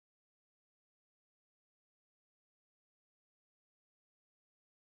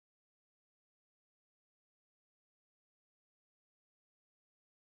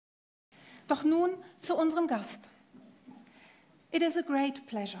Doch nun zu unserem Gast. It is a great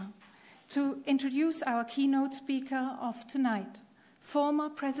pleasure to introduce our keynote speaker of tonight, former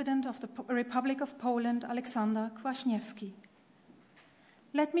President of the Republic of Poland, Aleksander Kwaśniewski.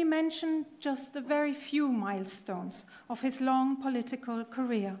 Let me mention just a very few milestones of his long political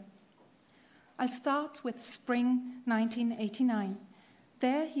career. I'll start with spring 1989.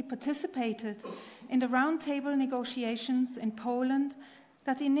 There he participated in the roundtable negotiations in Poland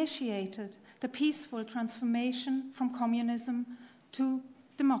that initiated the peaceful transformation from communism to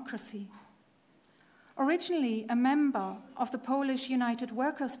democracy. Originally a member of the Polish United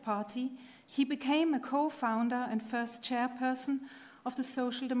Workers' Party, he became a co-founder and first chairperson of the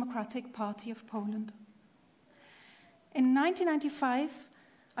Social Democratic Party of Poland. In 1995,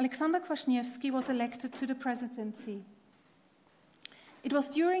 Aleksander Kwaśniewski was elected to the presidency. It was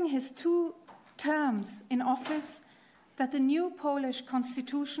during his 2 terms in office that the new Polish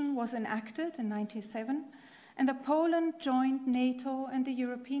constitution was enacted in 1997 and that Poland joined NATO and the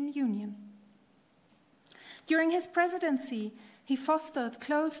European Union. During his presidency, he fostered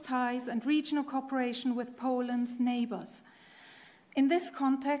close ties and regional cooperation with Poland's neighbors. In this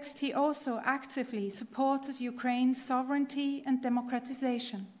context, he also actively supported Ukraine's sovereignty and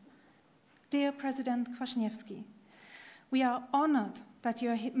democratization. Dear President Kwaśniewski, we are honored that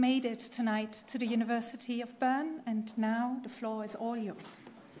you made it tonight to the University of Bern, and now the floor is all yours.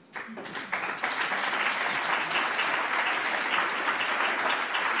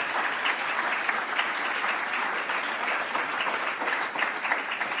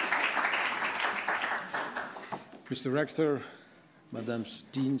 Mr. Rector, Madams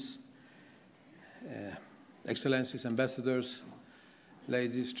Deans, Excellencies, Ambassadors,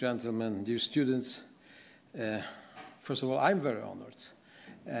 ladies, gentlemen, dear students, first of all, I'm very honored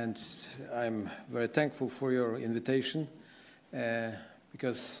and I'm very thankful for your invitation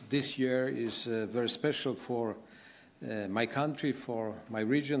because this year is very special for my country, for my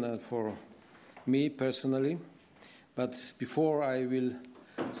region, and for me personally. But before I will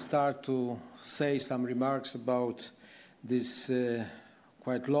start to say some remarks about this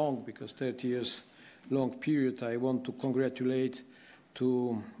quite long, because 30 years long period, I want to congratulate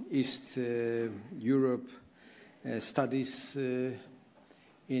to East Europe studies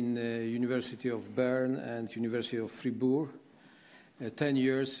in University of Bern and University of Fribourg. 10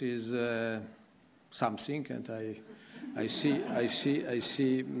 years is something, and I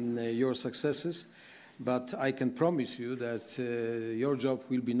see your successes, but I can promise you that your job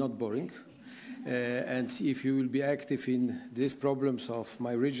will be not boring. And if you will be active in these problems of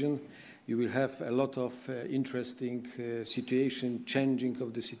my region, you will have a lot of interesting situation, changing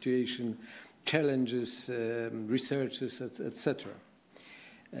of the situation, challenges, researches, etc.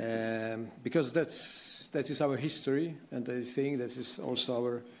 Because that is our history, and I think that is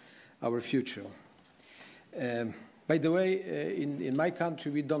also our future. By the way, in my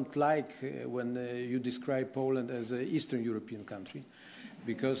country, we don't like when you describe Poland as an Eastern European country,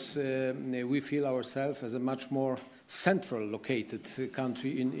 because we feel ourselves as a much more central located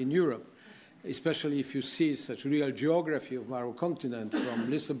country in Europe, especially if you see such real geography of our continent from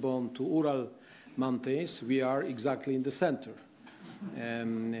Lisbon to Ural Mountains. We are exactly in the center.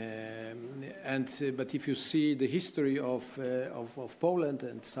 But if you see the history of Poland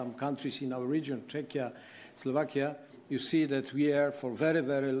and some countries in our region, Czechia, Slovakia, you see that we are for very,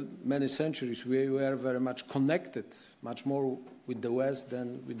 very many centuries, we were very much connected, much more with the West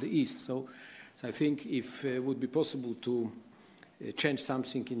than with the East. So I think if it would be possible to change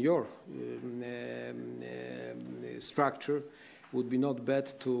something in your structure, would be not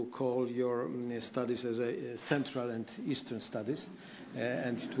bad to call your studies as a Central and Eastern studies,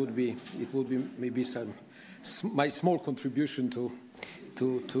 and it would be maybe my small contribution to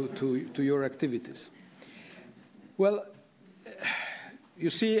your activities. Well, you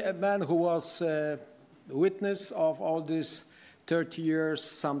see a man who was a witness of all these 30 years,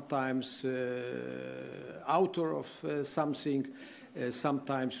 sometimes author of something,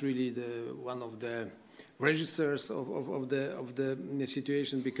 sometimes really one of the registers of the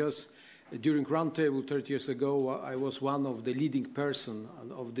situation, because during Roundtable 30 years ago, I was one of the leading person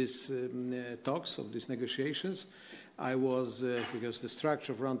of these talks, of these negotiations. I was, because the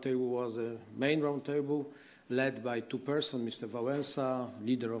structure of Roundtable was a main Roundtable, led by 2 persons, Mr. Wałęsa,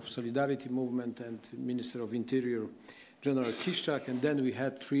 leader of Solidarity Movement, and Minister of Interior, General Kiszczak, and then we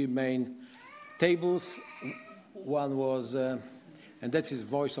had 3 main tables. One was, and that is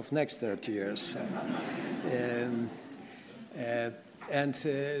voice of next 30 years. And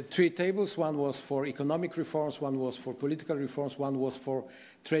 3 tables, one was for economic reforms, one was for political reforms, one was for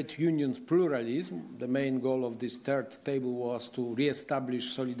trade unions pluralism. The main goal of this 3rd table was to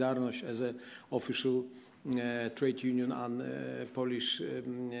re-establish Solidarność as an official trade union on Polish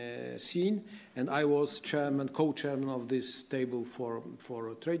scene. And I was co-chairman of this table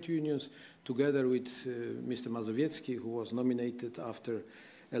for trade unions, together with Mr. Mazowiecki, who was nominated after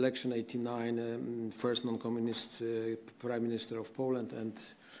election 89, first non-communist prime minister of Poland, and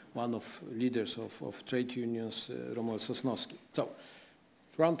one of leaders of trade unions, Romuald Sosnowski. So,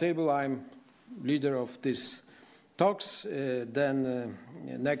 roundtable, I'm leader of these talks. Then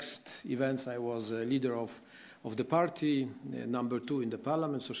next events, I was leader of the party, number 2 in the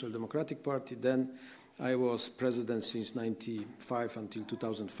parliament, Social Democratic Party. Then I was president since 1995 until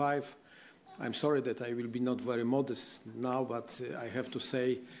 2005. I'm sorry that I will be not very modest now, but I have to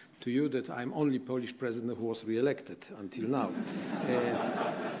say to you that I'm only Polish president who was re-elected until now.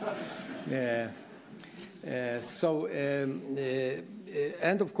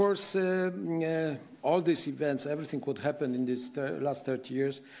 And of course, all these events, everything what happened in this last 30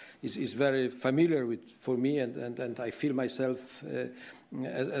 years is very familiar for me, and I feel myself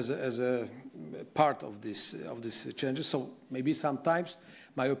as a part of this changes. So maybe sometimes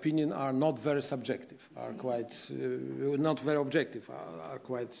my opinion are not very subjective, are quite not very objective, are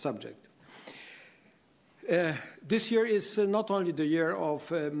quite subjective. This year is not only the year of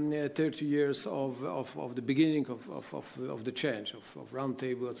 30 years of the beginning of the change, of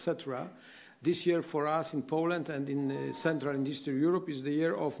roundtable, etc. This year for us in Poland and in Central and Eastern Europe is the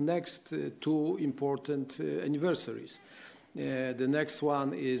year of next 2 important anniversaries. The next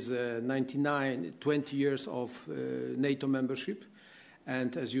one is 20 years of NATO membership.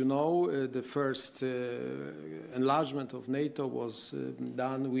 And as you know, the first enlargement of NATO was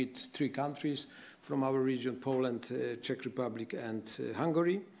done with 3 countries from our region, Poland, Czech Republic, and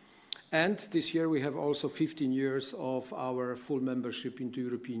Hungary. And this year we have also 15 years of our full membership into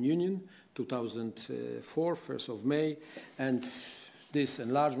European Union, 2004, 1st of May. And this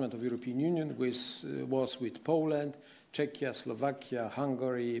enlargement of European Union was with Poland, Czechia, Slovakia,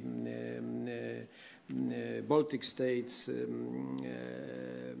 Hungary, Baltic states, and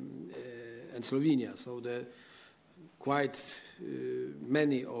Slovenia. So quite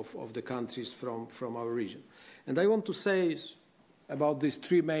many of the countries from our region. And I want to say about these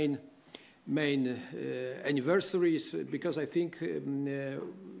 3 main anniversaries, because I think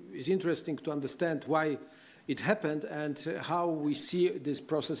it's interesting to understand why it happened and how we see these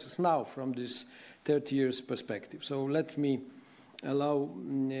processes now from this 30 years perspective. So let me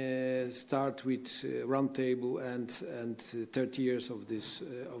start with roundtable and 30 years of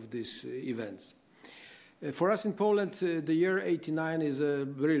these events. For us in Poland, the year 89 is a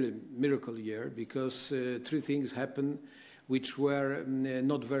really miracle year, because 3 things happened which were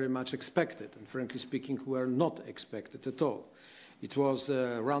not very much expected, and frankly speaking, were not expected at all. It was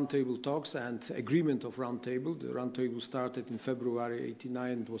roundtable talks and agreement of roundtable. The roundtable started in February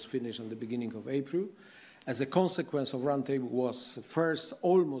 89 and was finished on the beginning of April. As a consequence of roundtable was first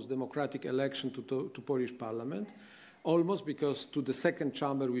almost democratic election to Polish parliament, almost, because to the 2nd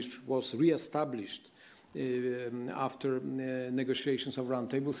chamber, which was re-established after negotiations of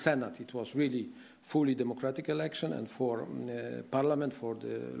roundtable, Senate, it was really fully democratic election, and for parliament, for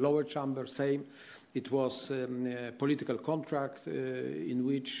the lower chamber, same. It was a political contract in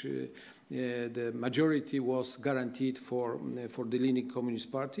which the majority was guaranteed for the leading Communist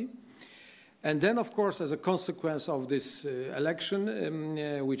Party. And then, of course, as a consequence of this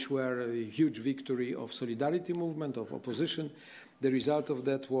election, which were a huge victory of solidarity movement, of opposition, the result of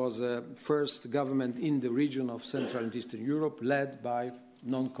that was a first government in the region of Central and Eastern Europe, led by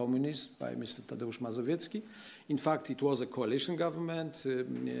non-communists, by Mr. Tadeusz Mazowiecki. In fact, it was a coalition government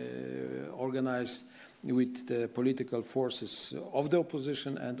organized with the political forces of the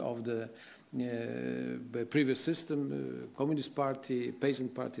opposition and of the previous system, Communist Party,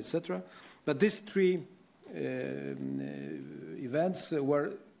 Peasant Party, etc. But these 3 events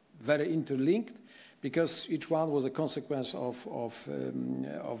were very interlinked, because each one was a consequence of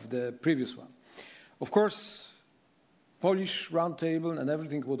the previous one. Of course, Polish roundtable and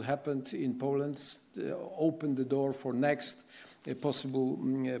everything what happened in Poland opened the door for next possible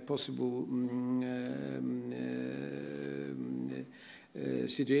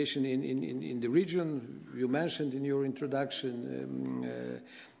situation in the region. You mentioned in your introduction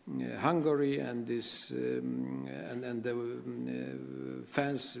Hungary and this and the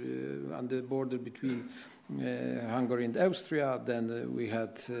fence on the border between Hungary and Austria. Then we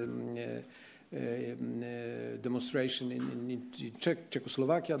had demonstration in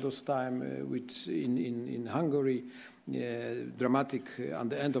Czechoslovakia those time, which in Hungary, dramatic, at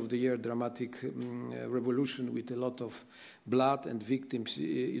the end of the year, dramatic revolution with a lot of blood and victims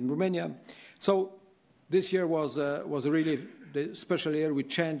in Romania. So this year was really the special year. We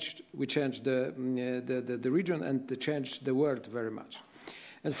changed the region and changed the world very much.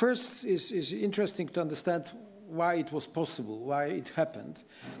 And first is interesting to understand why it was possible, why it happened.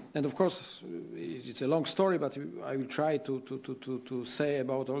 And of course, it's a long story, but I will try to say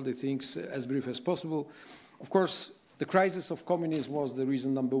about all the things as brief as possible. Of course, the crisis of communism was the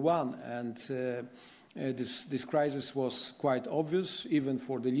reason number one, and this crisis was quite obvious, even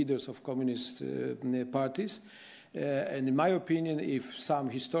for the leaders of communist parties. And in my opinion, if some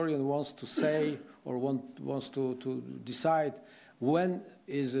historian wants to say or wants to decide when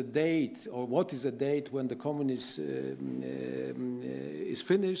is a date or what is a date when the communism is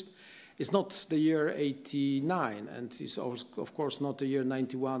finished, it's not the year 89, and it's of course not the year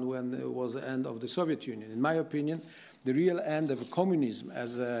 91 when it was the end of the Soviet Union. In my opinion, the real end of communism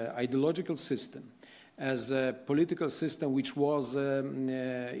as an ideological system, as a political system which was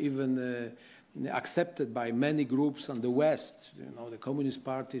even accepted by many groups on the West, the communist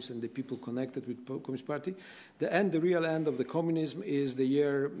parties and the people connected with the Communist Party. The real end of the communism is the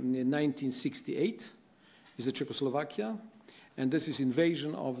year 1968, is the Czechoslovakia, and this is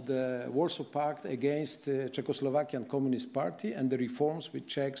invasion of the Warsaw Pact against the Czechoslovakian Communist Party and the reforms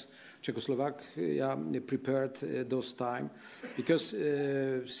which Czechoslovakia prepared those time, because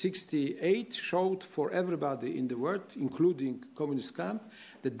 68 showed for everybody in the world, including communist camp,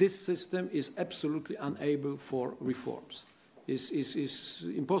 that this system is absolutely unable for reforms. It's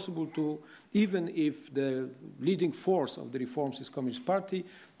impossible to, even if the leading force of the reforms is Communist Party,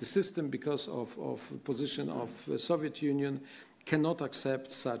 the system, because of position of the Soviet Union, cannot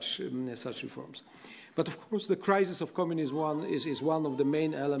accept such reforms. But of course, the crisis of communism is one of the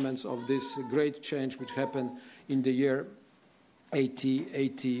main elements of this great change which happened in the year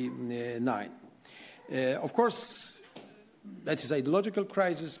 1989. Of course, that is ideological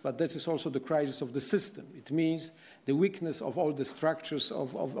crisis, but that is also the crisis of the system. It means the weakness of all the structures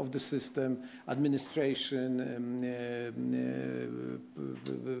of the system, administration,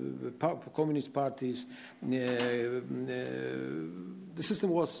 communist parties. The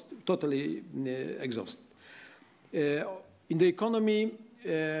system was totally exhausted. In the economy,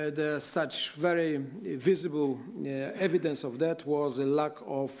 such very visible evidence of that was a lack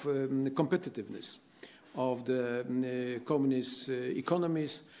of competitiveness of the communist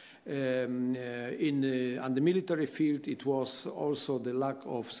economies. On the military field, it was also the lack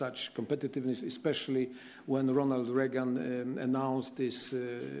of such competitiveness, especially when Ronald Reagan announced this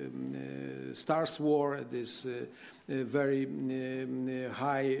Stars War, this very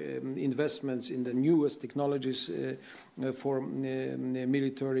high investments in the newest technologies for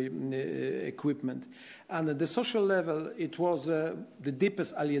military equipment. And at the social level, it was the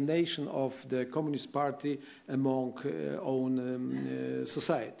deepest alienation of the Communist Party among own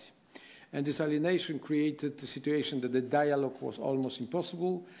society. And this alienation created the situation that the dialogue was almost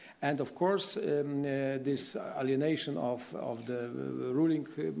impossible. And of course, this alienation of the ruling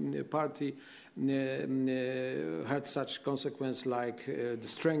party had such consequence like the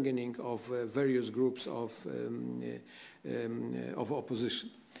strengthening of various groups of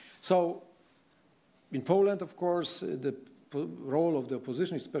opposition. So in Poland, of course, the role of the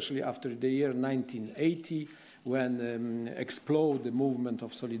opposition, especially after the year 1980, when exploded the movement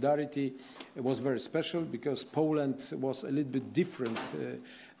of solidarity, it was very special because Poland was a little bit different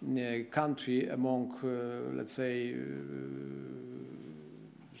country among, let's say,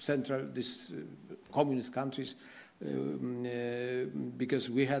 these communist countries, because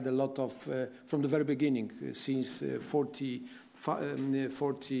we had a lot of, from the very beginning, since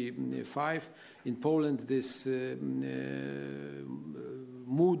 1945, in Poland, this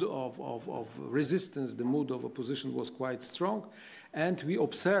mood of resistance, the mood of opposition was quite strong. And we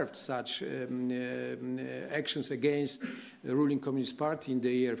observed such actions against the ruling Communist Party in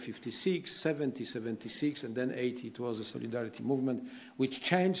the year 56, 70, 76, and then 80. It was a solidarity movement which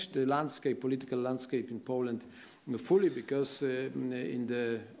changed the landscape, political landscape in Poland fully, because on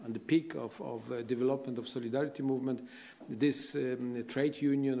the peak of development of solidarity movement, this trade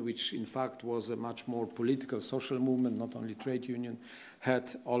union, which in fact was a much more political social movement, not only trade union,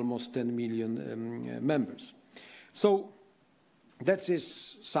 had almost 10 million members. So that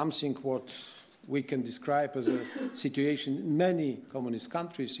is something what we can describe as a situation in many communist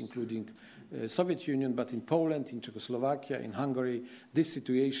countries, including Soviet Union, but in Poland, in Czechoslovakia, in Hungary, this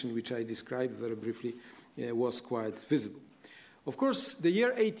situation, which I described very briefly, was quite visible. Of course, the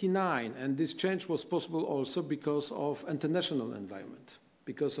year 89, and this change was possible also because of international environment,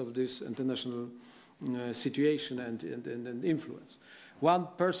 because of this international situation and influence. One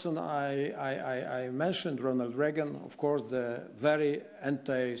person I mentioned, Ronald Reagan, of course, the very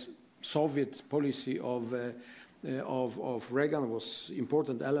anti-Soviet policy of Reagan was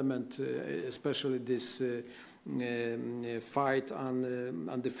important element, especially this fight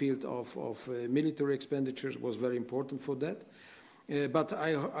on the field of military expenditures was very important for that. But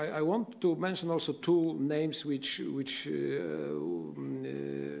I want to mention also two names which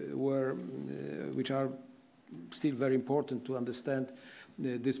are still very important to understand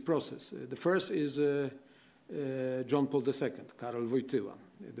this process. The first is John Paul II, Karol Wojtyła,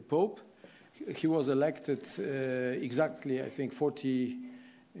 the Pope. He was elected exactly, I think,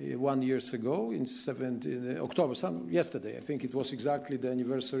 41 years ago in October. Yesterday, I think it was exactly the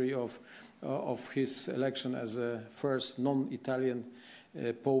anniversary of his election as a first non-Italian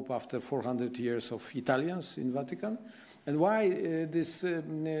Pope after 400 years of Italians in Vatican. And why this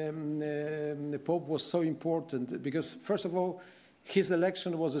Pope was so important? Because, first of all, his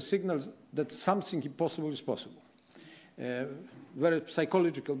election was a signal that something impossible is possible. Very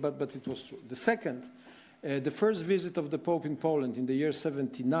psychological, but it was true. The second, the first visit of the Pope in Poland in the year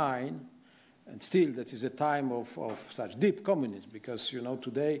 79, and still that is a time of such deep communism, because, you know,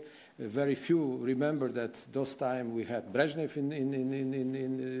 today very few remember that those time we had Brezhnev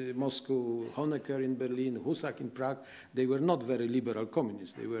in Moscow, Honecker in Berlin, Husak in Prague. They were not very liberal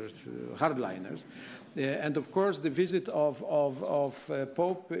communists. They were hardliners. And of course, the visit of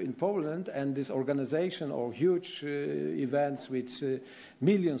Pope in Poland and this organization or huge events with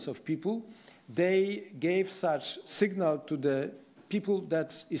millions of people, they gave such signal to the people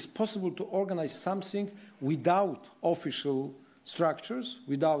that it's possible to organize something without official structures,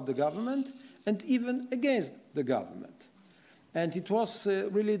 without the government, and even against the government. And it was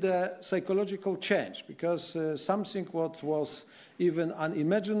really the psychological change, because something what was even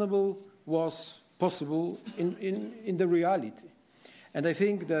unimaginable was possible in the reality. And I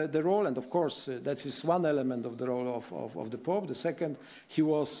think the role, and of course that is one element of the role of the Pope. The second, he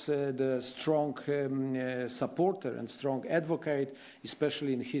was the strong supporter and strong advocate,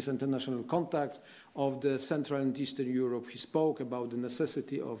 especially in his international contacts, of the Central and Eastern Europe. He spoke about the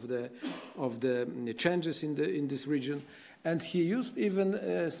necessity of the changes in this region. And he used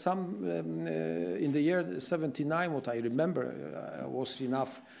even some, in the year 79, what I remember, was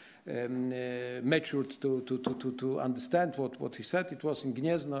enough matured to understand what he said. It was in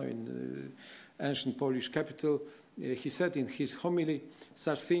Gniezno, in ancient Polish capital. He said in his homily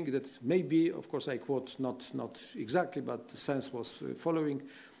such thing that maybe, of course I quote not exactly, but the sense was following,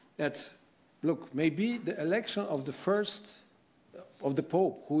 that, look, maybe the election of the first, of the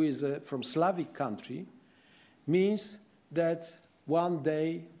Pope, who is from Slavic country, means that one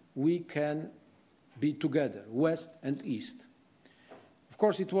day we can be together, West and East. Of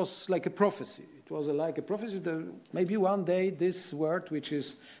course, it was like a prophecy. It was like a prophecy that maybe one day this world, which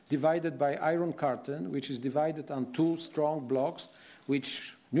is divided by Iron Curtain, which is divided on two strong blocks,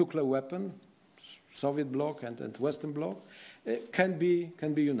 which nuclear weapon, Soviet bloc and Western bloc, can be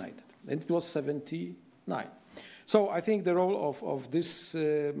united. And it was 79. So I think the role of this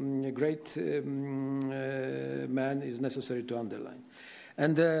great man is necessary to underline.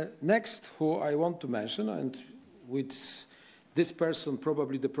 And the next who I want to mention, and with this person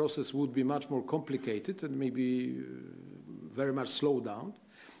probably the process would be much more complicated and maybe very much slowed down,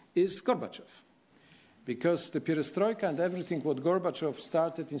 is Gorbachev. Because the perestroika and everything what Gorbachev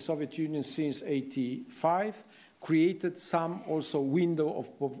started in Soviet Union since 85 created some also window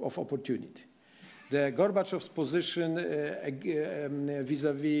of opportunity. The Gorbachev's position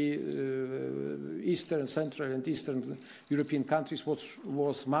vis-à-vis Eastern, Central and Eastern European countries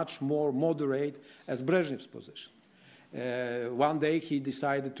was much more moderate as Brezhnev's position. One day he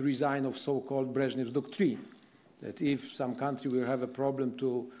decided to resign of so-called Brezhnev's doctrine, that if some country will have a problem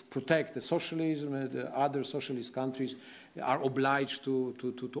to protect the socialism, the other socialist countries are obliged to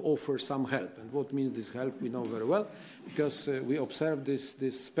offer some help. And what means this help we know very well, because we observed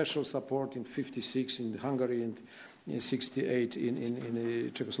this special support in 56 in Hungary and in 68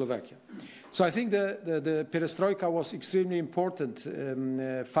 in Czechoslovakia. So I think the perestroika was extremely important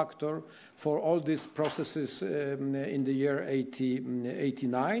factor for all these processes in the year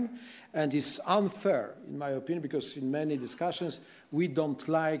 89, and it's unfair, in my opinion, because in many discussions we don't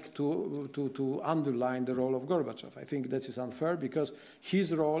like to underline the role of Gorbachev. I think that is unfair because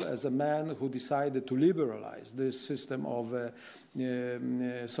his role as a man who decided to liberalize this system of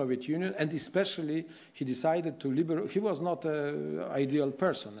Soviet Union, and especially he decided to liberalize. He was not an ideal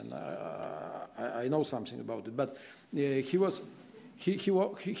person, and I know something about it, but he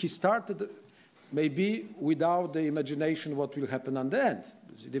started maybe without the imagination what will happen at the end.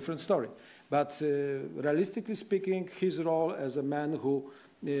 It's a different story. But realistically speaking, his role as a man who,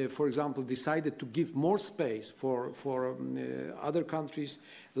 for example, decided to give more space for other countries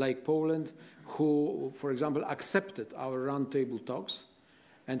like Poland, who, for example, accepted our roundtable talks,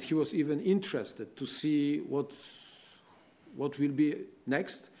 and he was even interested to see what will be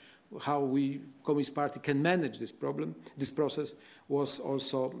next, how we, Communist Party, can manage this problem. This process was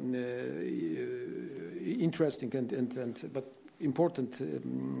also interesting and but important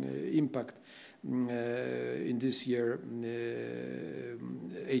impact in this year,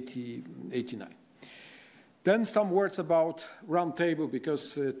 89. Then some words about roundtable,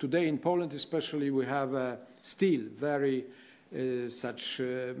 because today in Poland especially we have still very such,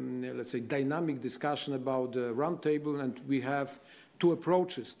 let's say, dynamic discussion about the roundtable, and we have two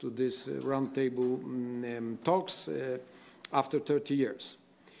approaches to this roundtable talks after 30 years.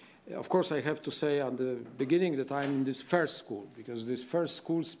 Of course, I have to say at the beginning that I'm in this first school, because this first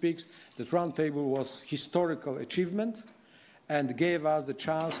school speaks that roundtable was historical achievement and gave us the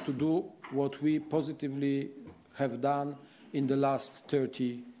chance to do what we positively have done in the last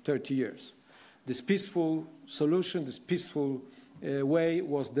 30 years. This peaceful solution, this peaceful way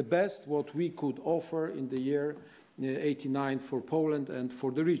was the best what we could offer in the year 89 for Poland and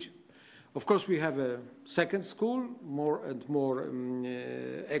for the region. Of course, we have a second school, more and more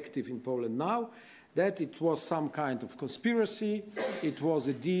active in Poland now, that it was some kind of conspiracy. It was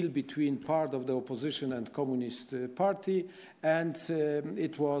a deal between part of the opposition and Communist Party, and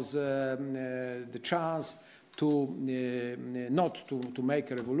it was the chance to not to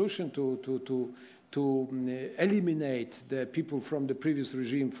make a revolution, to eliminate the people from the previous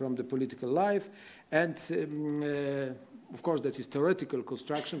regime from the political life, and of course, that is theoretical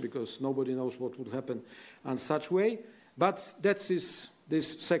construction, because nobody knows what would happen in such way. But that's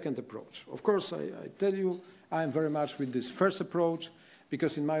this second approach. Of course, I tell you, I am very much with this first approach,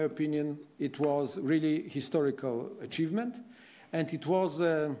 because in my opinion, it was really historical achievement, and it was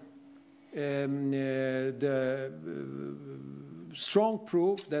the strong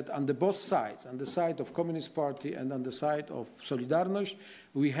proof that on the both sides, on the side of Communist Party and on the side of Solidarność,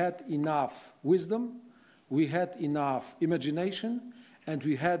 we had enough wisdom, we had enough imagination, and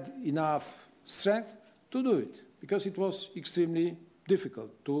we had enough strength to do it, because it was extremely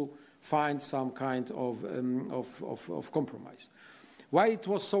difficult to find some kind of compromise. Why it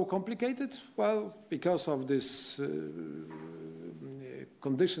was so complicated? Well, because of these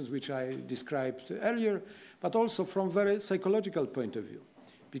conditions which I described earlier, but also from a very psychological point of view,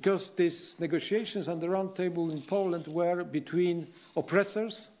 because these negotiations on the round table in Poland were between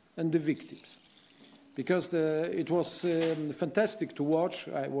oppressors and the victims. Because it was fantastic to watch.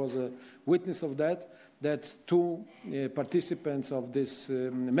 I was a witness of that two participants of this,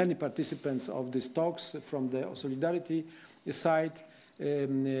 many participants of these talks from the Solidarity side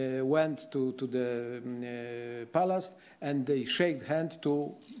went to the palace, and they shook hands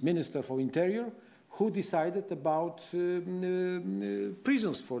to Minister for Interior, who decided about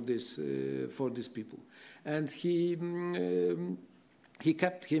prisons for these people, and he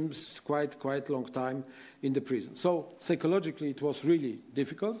kept him quite long time in the prison. So psychologically, it was really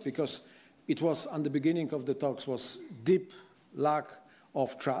difficult, because it was, on the beginning of the talks, was deep lack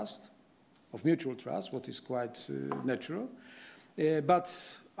of trust, of mutual trust, what is quite natural. But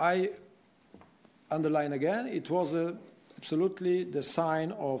I underline again, it was absolutely the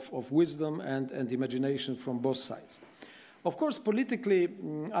sign of wisdom and imagination from both sides. Of course, politically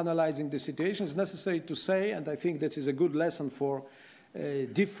analyzing the situation is necessary to say, and I think that is a good lesson for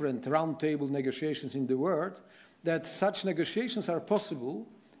different roundtable negotiations in the world, that such negotiations are possible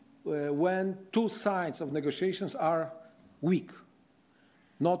when two sides of negotiations are weak,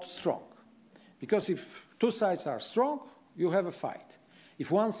 not strong. Because if two sides are strong, you have a fight.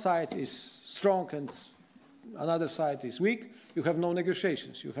 If one side is strong and another side is weak, you have no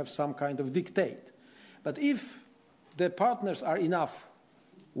negotiations. You have some kind of dictate. But if the partners are enough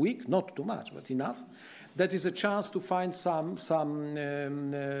weak, not too much, but enough, that is a chance to find some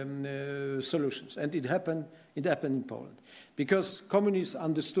solutions. And it happened in Poland. Because communists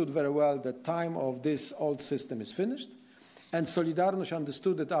understood very well that time of this old system is finished, and Solidarność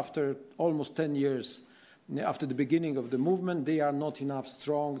understood that after almost 10 years, after the beginning of the movement, they are not enough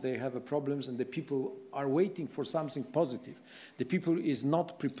strong, they have problems, and the people are waiting for something positive. The people is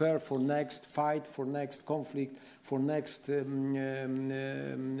not prepared for next fight, for next conflict, for next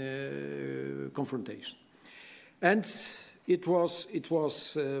confrontation. And it was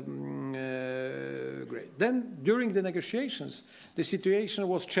great. Then, during the negotiations, the situation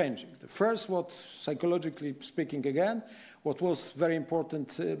was changing. The first, what psychologically speaking again, what was very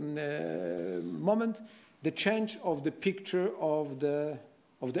important moment, the change of the picture of the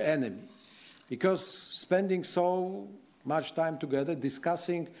of the enemy. Because spending so much time together,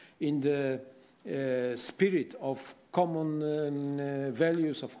 discussing in the spirit of common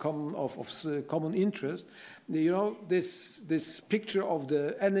values, of common interest, you know, this picture of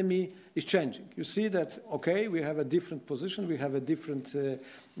the enemy is changing. You see that, okay, we have a different position, we have a different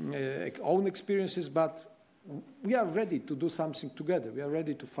own experiences, but we are ready to do something together. We are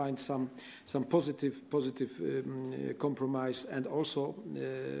ready to find some positive compromise and also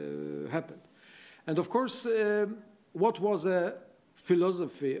happen. And of course, what was a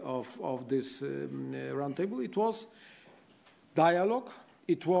philosophy of this roundtable? It was dialogue.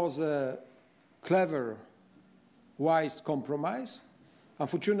 It was a clever, wise compromise.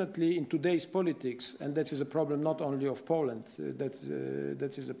 Unfortunately, in today's politics, and that is a problem not only of Poland,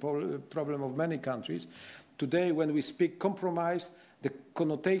 that is a problem of many countries. Today, when we speak compromise, the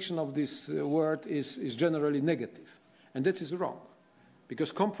connotation of this word is generally negative, and that is wrong,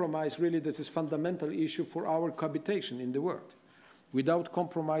 because compromise really, that is a fundamental issue for our cohabitation in the world. Without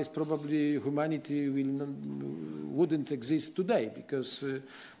compromise, probably humanity wouldn't exist today, because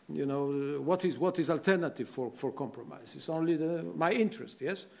you know, what is alternative for compromise? It's only my interest,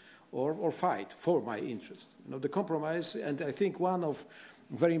 yes, or fight for my interest. You know, the compromise, and I think one of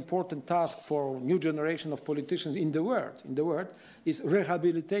very important task for new generation of politicians in the world is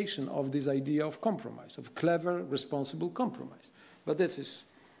rehabilitation of this idea of compromise, of clever, responsible compromise. But that is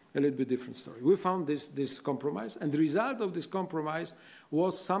a little bit different story. We found this compromise, and the result of this compromise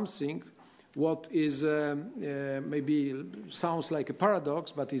was something what is maybe sounds like a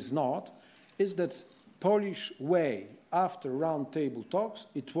paradox, but is not, is that Polish way after roundtable talks,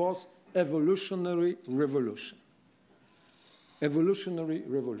 it was evolutionary revolution. Evolutionary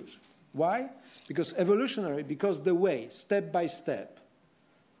revolution. Why? Because evolutionary, because the way, step by step,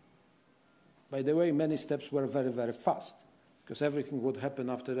 by the way, many steps were very, very fast, because everything what happened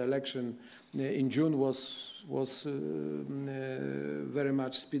after the election in June was very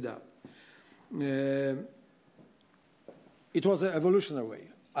much speed up. It was an evolutionary way.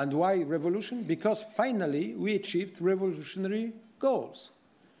 And why revolution? Because finally we achieved revolutionary goals.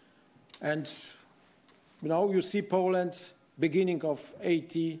 And, you know, you see Poland beginning of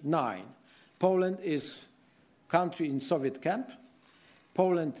 89. Poland is country in Soviet camp.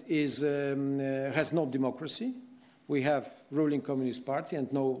 Poland has no democracy. We have ruling Communist Party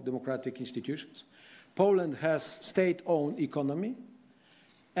and no democratic institutions. Poland has state-owned economy.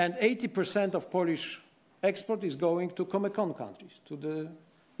 And 80% of Polish export is going to COMECON countries, to the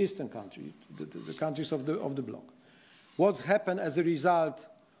eastern countries, the countries of the bloc. What's happened as a result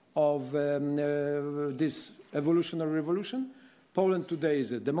of this evolutionary revolution? Poland today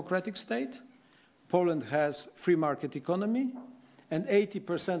is a democratic state. Poland has free market economy, and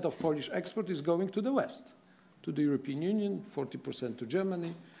 80% of Polish export is going to the West, to the European Union, 40% to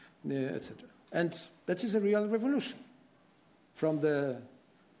Germany, etc. And that is a real revolution. From the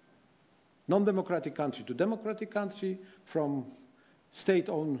non-democratic country to democratic country, from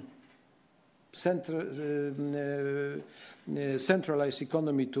state-owned centralized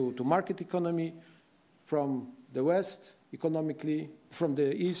economy to market economy, from the West economically, from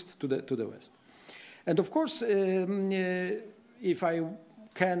the East to the West. And of course, if I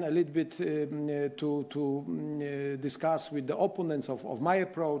can a little bit to discuss with the opponents of my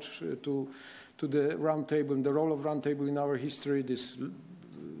approach to the roundtable and the role of roundtable in our history, this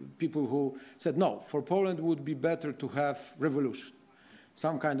people who said, no, for Poland it would be better to have revolution,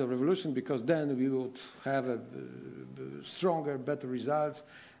 some kind of revolution, because then we would have a stronger, better results,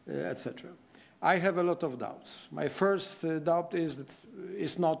 etc. I have a lot of doubts. My first doubt is that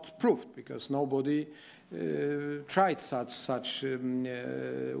it's not proved, because nobody tried such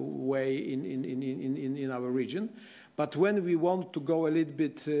way in our region. But when we want to go a little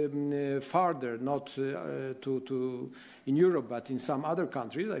bit farther, not in Europe, but in some other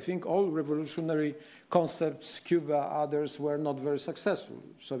countries, I think all revolutionary concepts, Cuba, others, were not very successful.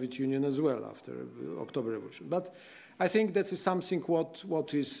 Soviet Union as well after October Revolution. But I think that is something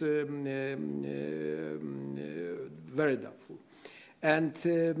what is very doubtful. And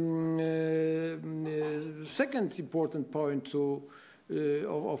second important point of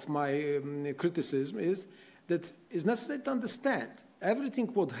my criticism is that it's necessary to understand everything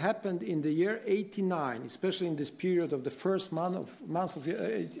what happened in the year 89, especially in this period of the first months of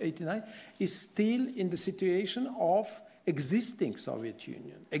 89, is still in the situation of existing Soviet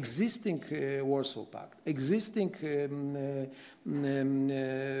Union, existing Warsaw Pact, existing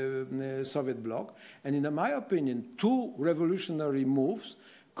Soviet bloc. And in my opinion, two revolutionary moves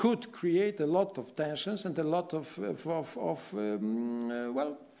could create a lot of tensions and a lot of well,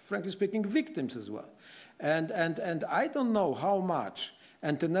 frankly speaking, victims as well. And I don't know how much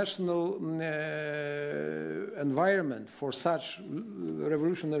international environment for such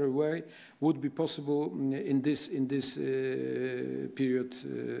revolutionary way would be possible in this period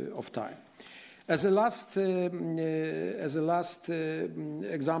of time. As a last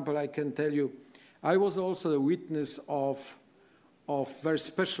example, I can tell you, I was also a witness of very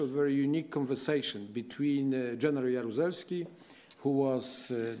special, very unique conversation between General Jaruzelski, who was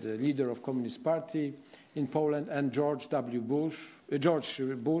the leader of Communist Party in Poland, and George Bush,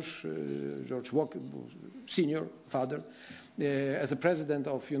 senior father. As a president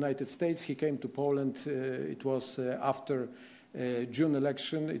of United States, he came to Poland. It was after June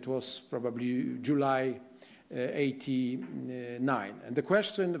election. It was probably July 89. And the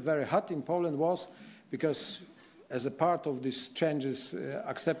question, very hot in Poland, was because as a part of these changes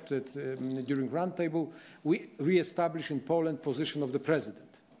accepted during Roundtable, we re-established in Poland position of the president,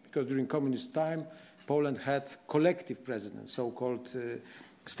 because during communist time, Poland had collective president, so-called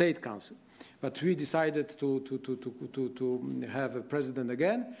state council. But we decided to have a president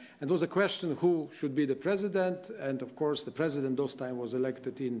again, and there was a question who should be the president, and of course the president those time was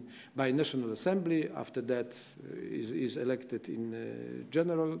elected by National Assembly. After that is elected in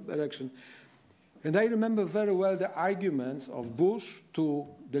general election. And I remember very well the arguments of Bush to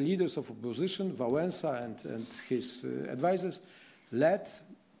the leaders of opposition, Wałęsa and his advisors,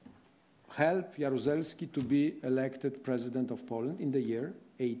 help Jaruzelski to be elected president of Poland in the year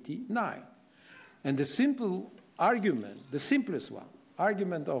 89. And the simple argument, the simplest one,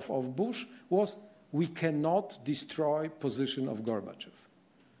 argument of Bush was, we cannot destroy position of Gorbachev.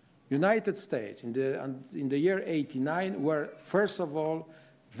 United States in the year 89 were, first of all,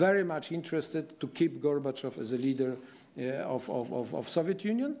 very much interested to keep Gorbachev as a leader of Soviet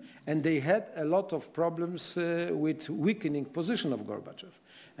Union, and they had a lot of problems with weakening position of Gorbachev.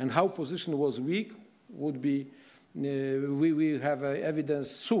 And how position was weak would be, we will have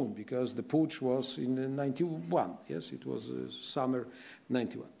evidence soon, because the putsch was in 91. Yes, it was summer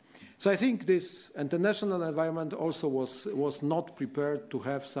 91. So I think this international environment also was not prepared to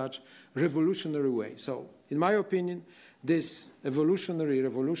have such revolutionary way. So in my opinion, this evolutionary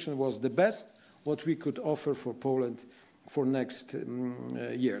revolution was the best what we could offer for Poland for next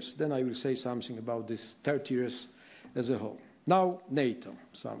years. Then I will say something about this 30 years as a whole. Now NATO,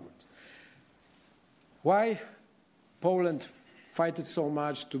 somewhat. Why Poland fighted so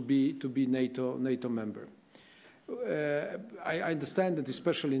much to be NATO member? I understand that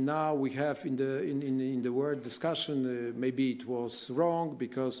especially now we have in the world discussion, maybe it was wrong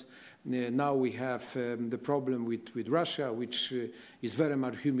because now we have the problem with Russia, which is very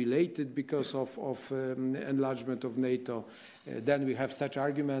much humiliated because of enlargement of NATO. Then we have such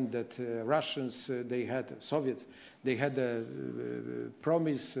argument that Russians, Soviets, they had a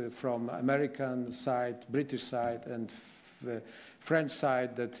promise from American side, British side, and French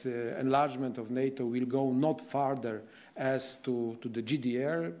side that enlargement of NATO will go not farther as to the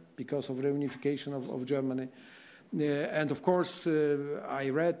GDR because of reunification of Germany. And of course, I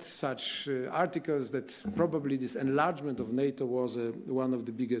read such articles that probably this enlargement of NATO was one of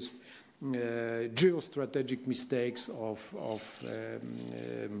the biggest geostrategic mistakes of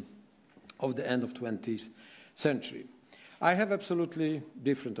the end of 20th century. I have absolutely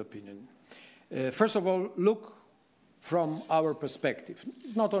different opinion. First of all, look from our perspective.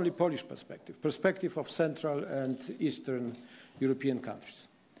 It's not only Polish perspective of Central and Eastern European countries.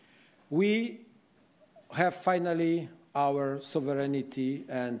 We have finally our sovereignty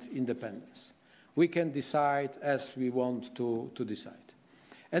and independence. We can decide as we want to decide.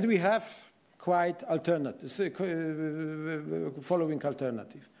 And we have quite alternatives, following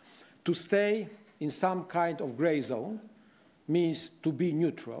alternative. To stay in some kind of gray zone means to be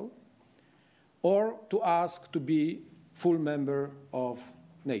neutral, or to ask to be full member of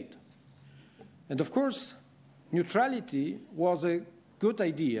NATO. And of course, neutrality was a good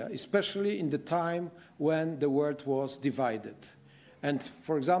idea, especially in the time when the world was divided. And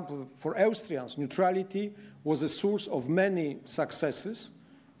for example, for Austrians, neutrality was a source of many successes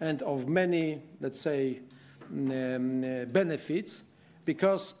and of many, let's say, benefits,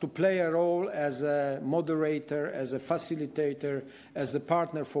 because to play a role as a moderator, as a facilitator, as a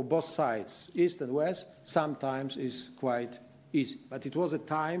partner for both sides, East and West, sometimes is quite easy. But it was a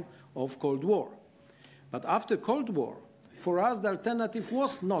time of Cold War. But after Cold War, for us the alternative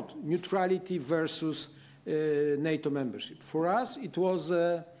was not neutrality versus NATO membership. For us it was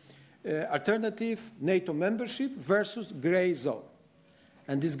alternative NATO membership versus gray zone.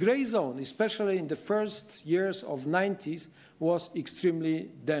 And this gray zone, especially in the first years of 90s, was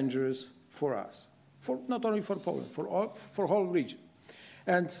extremely dangerous for us, not only for Poland, for whole region.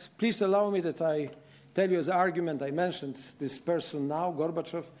 And please allow me that I tell you as an argument, I mentioned this person now,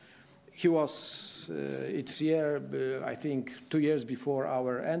 Gorbachev. He was, it's year, I think, 2 years before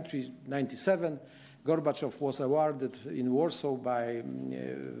our entry, 97. Gorbachev was awarded in Warsaw by a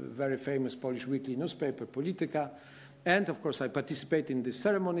very famous Polish weekly newspaper, Polityka. And, of course, I participated in the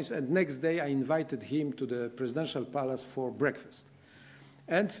ceremonies, and next day I invited him to the presidential palace for breakfast.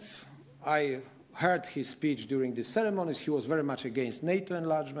 And I heard his speech during the ceremonies. He was very much against NATO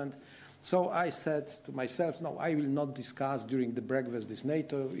enlargement. So I said to myself, no, I will not discuss during the breakfast these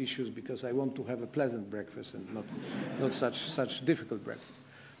NATO issues because I want to have a pleasant breakfast and not such difficult breakfast.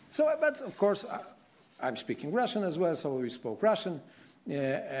 So, but of course, I'm speaking Russian as well, so we spoke Russian.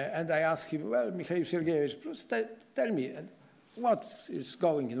 And I asked him, well, Mikhail Sergeyevich, please tell me, what is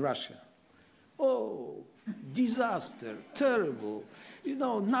going in Russia? Oh, disaster, terrible. You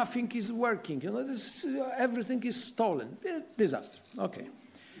know, nothing is working. You know, everything is stolen. Disaster. Okay.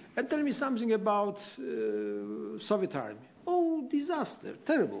 And tell me something about Soviet army. Oh, disaster,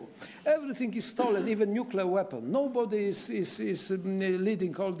 terrible. Everything is stolen, even nuclear weapon. Nobody is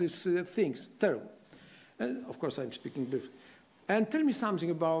leading all these things. Terrible. And of course, I'm speaking briefly. And tell me something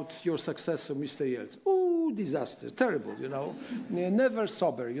about your successor, Mr. Yeltsin. Oh, disaster, terrible, you know. Never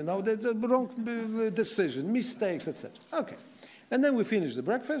sober, you know, the wrong decision, mistakes, etc. Okay. And then we finished the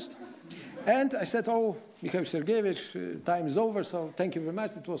breakfast. And I said, oh, Mikhail Sergeyevich, time is over, so thank you very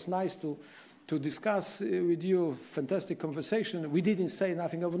much. It was nice to discuss with you, fantastic conversation. We didn't say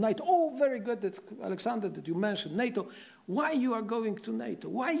nothing about NATO. Oh, very good, that, Alexander, that you mentioned NATO. Why you are going to NATO?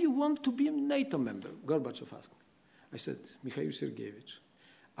 Why you want to be a NATO member? Gorbachev asked me. I said, Mikhail Sergeyevich,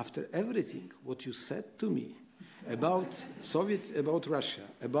 after everything what you said to me about about Russia,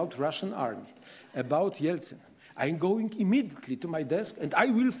 about Russian army, about Yeltsin, I'm going immediately to my desk and I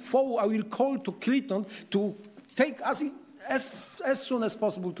will call to Clinton to take us as soon as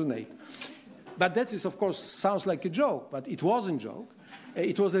possible to NATO. But that is, of course, sounds like a joke, but it wasn't a joke.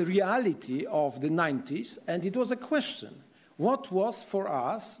 It was a reality of the 90s, and it was a question. What was for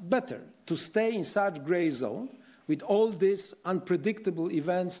us better, to stay in such gray zone with all these unpredictable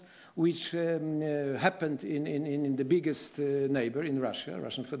events which happened in the biggest neighbor in Russia,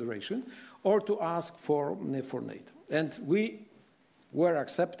 Russian Federation, or to ask for NATO. And we were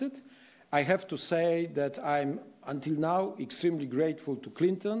accepted. I have to say that I'm, until now, extremely grateful to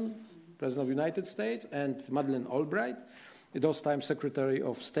Clinton, President of the United States, and Madeleine Albright, at those times Secretary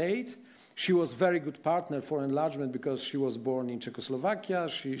of State. She was a very good partner for enlargement because she was born in Czechoslovakia.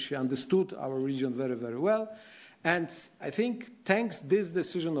 She understood our region very, very well. And I think thanks to this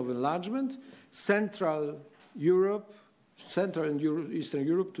decision of enlargement, Central Europe, Central and Eastern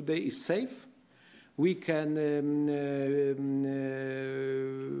Europe today is safe. We can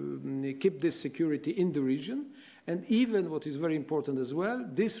keep this security in the region. And even what is very important as well,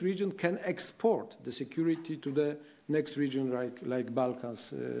 this region can export the security to the next region like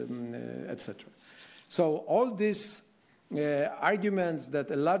Balkans, etc. So all these arguments that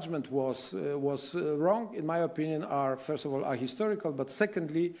enlargement was wrong, in my opinion, are, first of all, ahistorical, but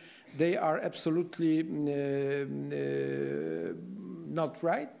secondly, they are absolutely not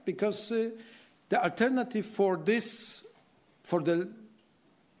right, because the alternative for this, for the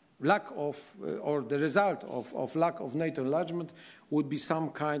lack of, or the result of lack of NATO enlargement would be some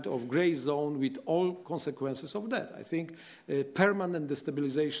kind of gray zone with all consequences of that. I think permanent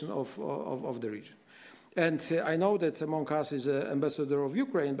destabilization of the region. And I know that among us is an ambassador of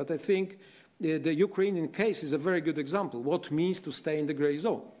Ukraine, but I think the Ukrainian case is a very good example. What it means to stay in the gray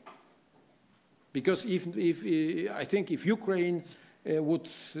zone? Because I think if Ukraine would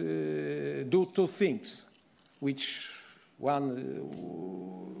do two things, which one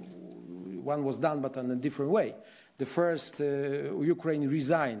was done but in a different way. The first, Ukraine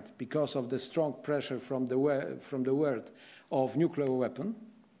resigned because of the strong pressure from the world of nuclear weapon.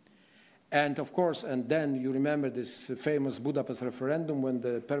 And of course, and then you remember this famous Budapest referendum when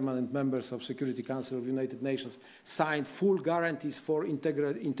the permanent members of Security Council of United Nations signed full guarantees for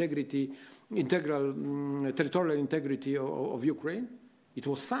integral territorial integrity of Ukraine. It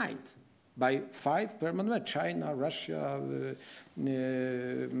was signed by 5 permanent, China, Russia,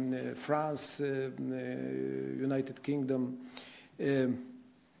 France, United Kingdom. And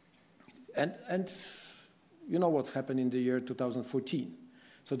you know what's happened in the year 2014.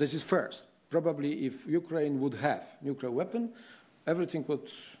 So this is first. Probably if Ukraine would have nuclear weapon, everything what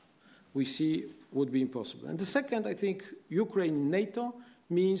we see would be impossible. And the second, I think, Ukraine in NATO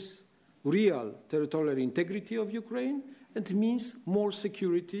means real territorial integrity of Ukraine, and it means more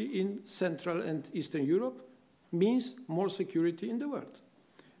security in Central and Eastern Europe, means more security in the world.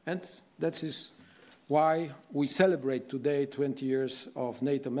 And that is why we celebrate today 20 years of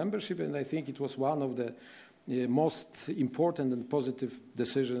NATO membership, and I think it was one of the most important and positive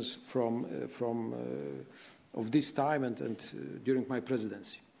decisions of this time and during my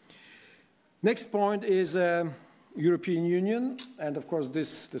presidency. Next point is European Union, and of course the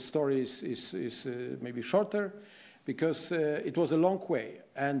story is maybe shorter because it was a long way,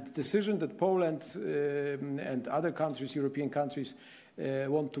 and the decision that Poland and other countries, European countries,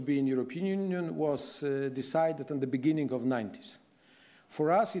 want to be in European Union was decided in the beginning of the 90s.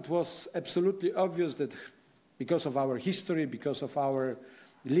 For us, it was absolutely obvious that because of our history, because of our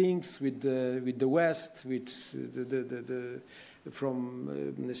links with the West, with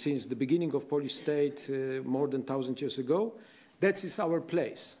since the beginning of Polish state more than 1,000 years ago, that is our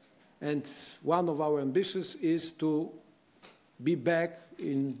place. And one of our ambitions is to be back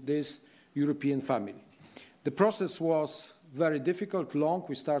in this European family. The process was very difficult, long.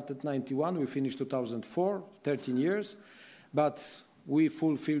 We started 91, we finished 2004, 13 years, but we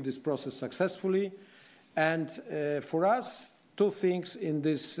fulfilled this process successfully. And for us, two things in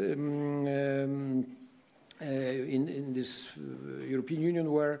this European Union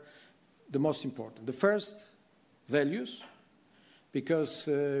were the most important. The first, values, because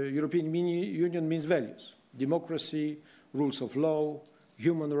European Union means values: democracy, rules of law,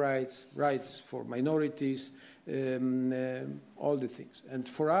 human rights, rights for minorities, all the things. And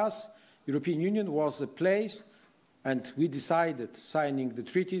for us, European Union was a place, and we decided, signing the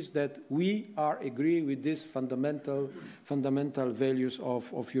treaties, that we agree with these fundamental values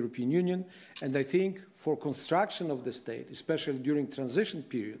of European Union. And I think for construction of the state, especially during transition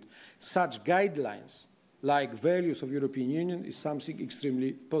period, such guidelines like values of European Union is something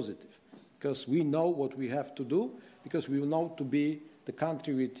extremely positive, because we know what we have to do, because we know to be the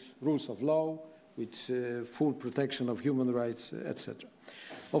country with rules of law, with full protection of human rights, etc.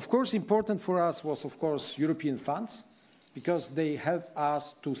 Of course, important for us was, of course, European funds, because they help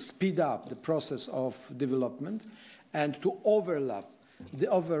us to speed up the process of development and to overjump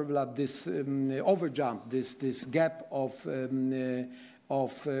this gap of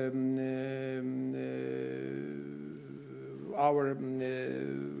our,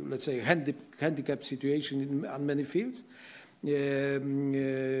 let's say, handicap situation on many fields.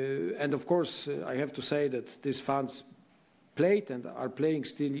 And of course, I have to say that these funds played and are playing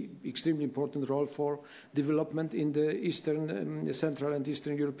still extremely important role for development in the Eastern, Central and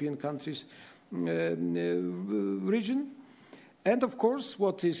Eastern European countries region. And of course,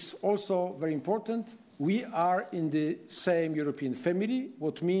 what is also very important, we are in the same European family,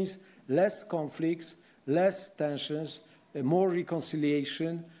 what means less conflicts, less tensions, more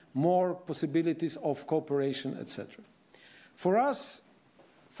reconciliation, more possibilities of cooperation, etc. For us,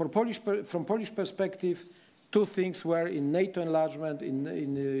 from Polish perspective, two things were in NATO enlargement, in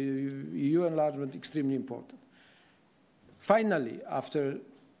EU enlargement, extremely important. Finally, after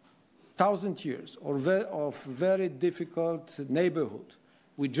 1,000 years of very difficult neighborhood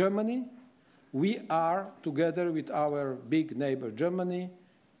with Germany, we are together with our big neighbor Germany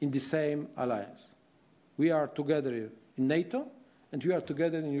in the same alliance. We are together in NATO and we are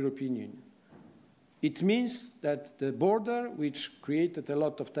together in the European Union. It means that the border, which created a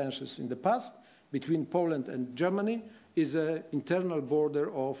lot of tensions in the past between Poland and Germany, is an internal border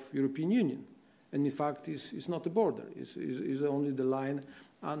of European Union. And in fact, it's not a border, it's only the line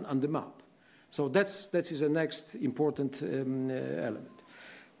on the map. So that is the next important element.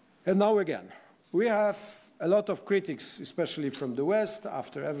 And now again, we have a lot of critics, especially from the West,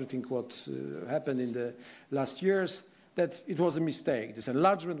 after everything what happened in the last years, that it was a mistake. This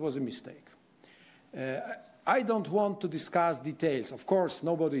enlargement was a mistake. I don't want to discuss details. Of course,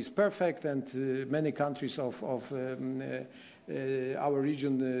 nobody is perfect, and many countries of our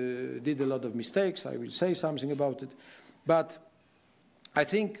region did a lot of mistakes. I will say something about it. But I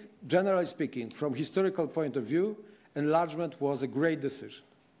think, generally speaking, from historical point of view, enlargement was a great decision.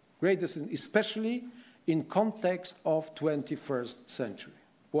 Great decision, especially in context of 21st century.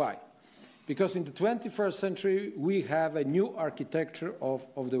 Why? Because in the 21st century, we have a new architecture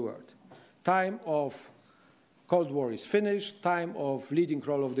of the world. Time of Cold War is finished. Time of leading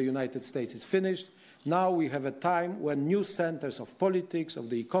role of the United States is finished. Now we have a time when new centers of politics, of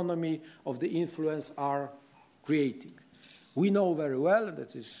the economy, of the influence are creating. We know very well, and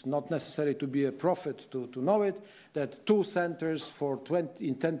that is not necessary to be a prophet to know it, that two centers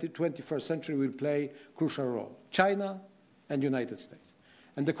in 21st century will play a crucial role: China and United States.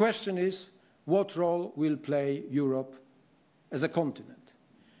 And the question is, what role will play Europe as a continent?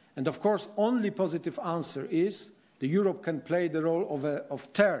 And of course, only positive answer is that Europe can play the role of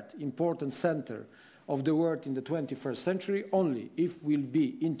third important center of the world in the 21st century only if we'll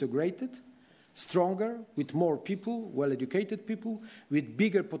be integrated, stronger, with more people, well-educated people, with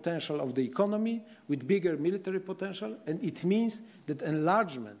bigger potential of the economy, with bigger military potential, and it means that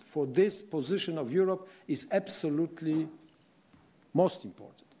enlargement for this position of Europe is absolutely most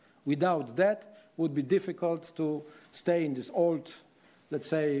important. Without that, it would be difficult to stay in this old, let's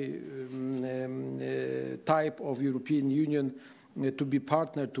say, type of European Union, to be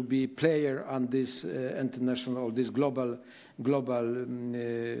partner, to be player on this international or this global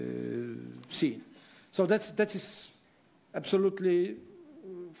scene. So that is absolutely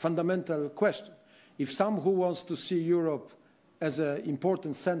fundamental question. If some who wants to see Europe as an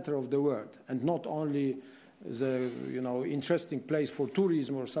important center of the world and not only as a interesting place for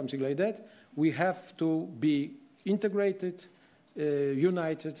tourism or something like that, we have to be integrated,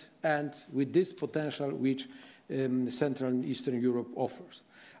 united, and with this potential which Central and Eastern Europe offers.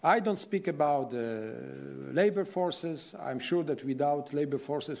 I don't speak about labor forces. I'm sure that without labor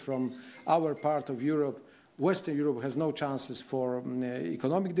forces from our part of Europe, Western Europe has no chances for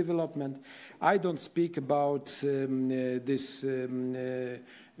economic development. I don't speak about these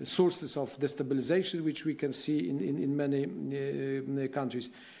sources of destabilization which we can see in many countries.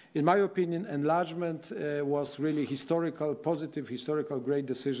 In my opinion, enlargement was really historical, positive, historical, great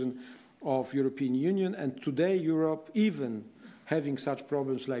decision of European Union. And today, Europe, even having such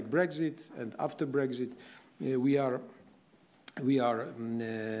problems like Brexit and after Brexit, we are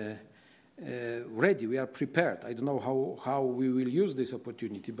ready, we are prepared. I don't know how we will use this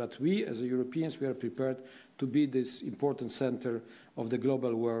opportunity, but we as Europeans, we are prepared to be this important center of the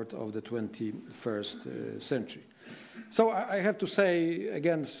global world of the 21st century. So I have to say,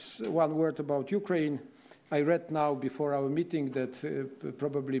 again, one word about Ukraine. I read now before our meeting that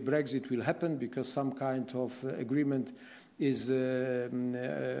probably Brexit will happen because some kind of agreement is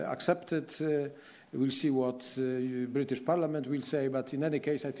accepted. We'll see what British Parliament will say, but in any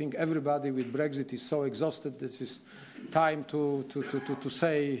case, I think everybody with Brexit is so exhausted that it's time to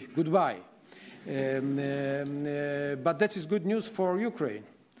say goodbye. But that is good news for Ukraine,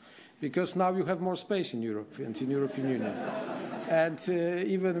 because now you have more space in Europe and in European Union. And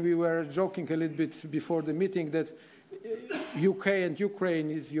even we were joking a little bit before the meeting that UK and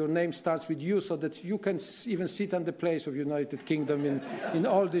Ukraine, your name starts with U, so that you can even sit on the place of United Kingdom in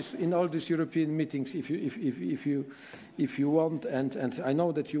all these European meetings if you want, and I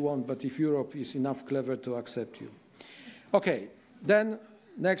know that you want, but if Europe is enough clever to accept you. Okay, then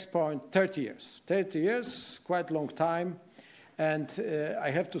next point, 30 years. 30 years, quite long time. And I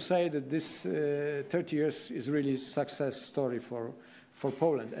have to say that this 30 years is really a success story for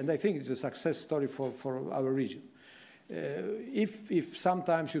Poland. And I think it's a success story for our region. If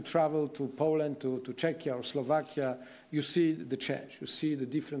sometimes you travel to Poland, to Czechia or Slovakia, you see the change. You see the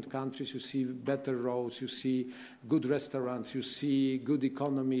different countries, you see better roads, you see good restaurants, you see good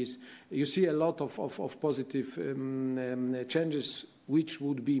economies, you see a lot of positive changes which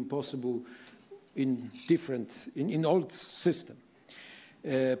would be impossible in old system.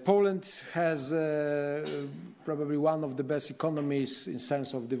 Poland has probably one of the best economies in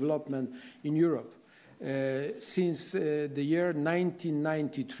sense of development in Europe. Since the year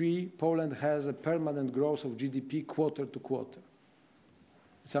 1993, Poland has a permanent growth of GDP quarter to quarter.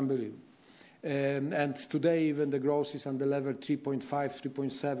 It's unbelievable. And today even the growth is on the level 3.5,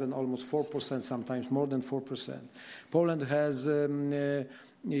 3.7, almost 4%, sometimes more than 4%. Poland has a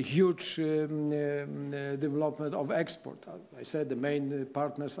huge development of export. I said the main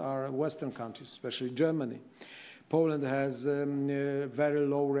partners are Western countries, especially Germany. Poland has a very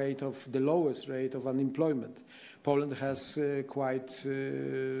low rate of, the lowest rate of unemployment. Poland has quite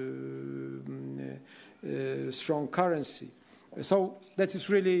strong currency. So that is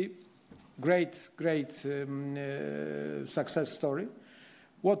really great success story.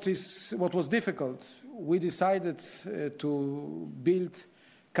 What was difficult, we decided to build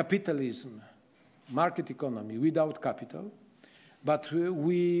capitalism, market economy without capital, but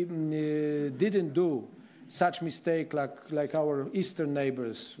we didn't do such mistake like our eastern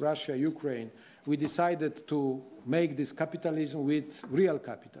neighbors, Russia, Ukraine. We decided to make this capitalism with real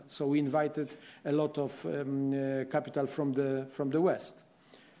capital. So we invited a lot of capital from the West,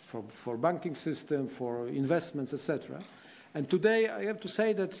 for banking system, for investments, etc. And today I have to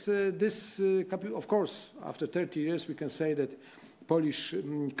say that of course, after 30 years, we can say that Polish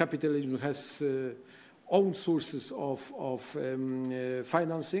capitalism has own sources of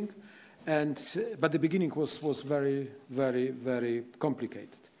financing, but the beginning was very, very, very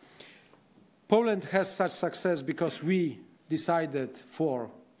complicated. Poland has such success because we decided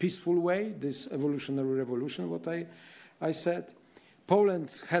for peaceful way, this evolutionary revolution, what I said.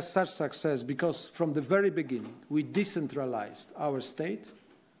 Poland has such success because from the very beginning we decentralized our state.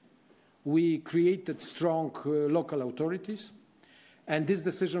 we created strong local authorities. And this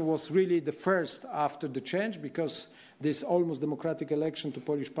decision was really the first after the change, because this almost democratic election to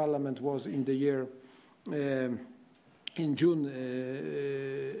Polish parliament was in the year, in June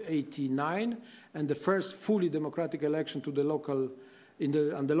 89, and the first fully democratic election to the local,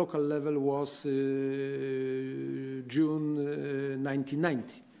 on the local level was June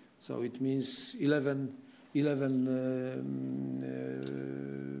 1990. So it means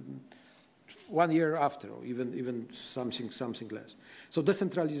 1 year after, or even something less. So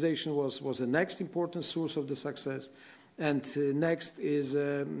decentralization was the next important source of the success. And next is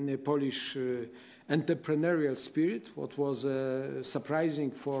Polish entrepreneurial spirit, what was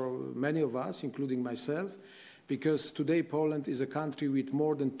surprising for many of us, including myself, because today Poland is a country with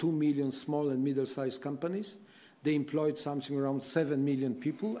more than 2 million small and middle-sized companies. They employed something around 7 million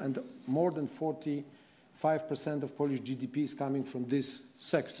people, and more than 45% of Polish GDP is coming from this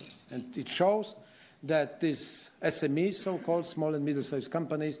sector. And it shows that these SMEs, so-called small and middle-sized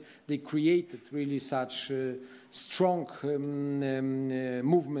companies, they created really such strong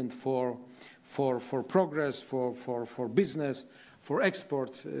movement for progress, for business, for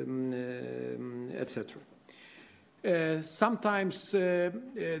export, etc. Sometimes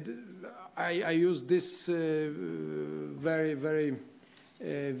I use this very, very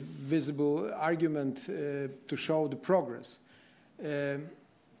visible argument to show the progress.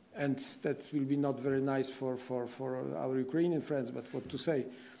 And that will be not very nice for our Ukrainian friends, but what to say.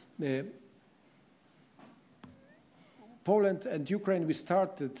 Poland and Ukraine, we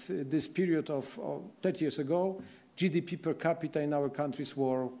started this period of 30 years ago. GDP per capita in our countries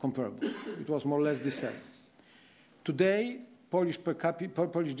were comparable. It was more or less the same. Today, Polish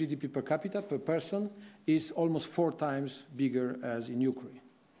GDP per capita, per person, is almost 4 times bigger as in Ukraine.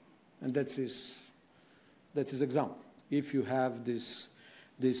 And that's his example. If you have this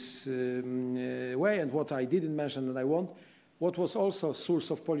way, and what I didn't mention and I want, what was also a source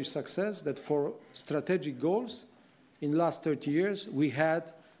of Polish success, that for strategic goals in the last 30 years, we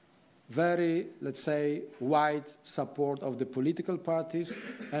had very, let's say, wide support of the political parties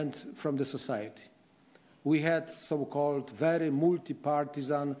and from the society. We had so-called very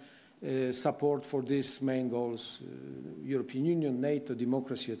multi-partisan support for these main goals, European Union, NATO,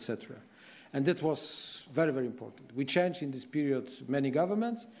 democracy, etc. And that was very, very important. We changed in this period many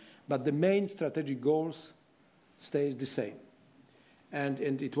governments, but the main strategic goals stays the same. And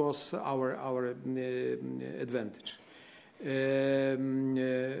it was our advantage.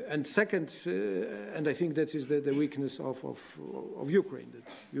 And second, and I think that is the weakness of Ukraine, that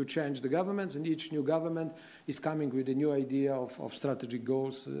you change the governments, and each new government is coming with a new idea of strategic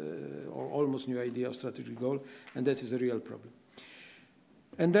goals, or almost new idea of strategic goal, and that is a real problem.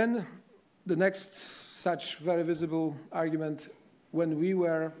 And then the next such very visible argument, when we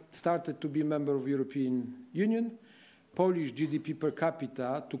started to be a member of European Union, Polish GDP per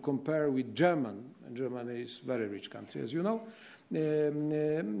capita, to compare with German, and Germany is a very rich country, as you know,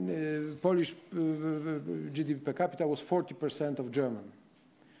 Polish GDP per capita was 40% of German.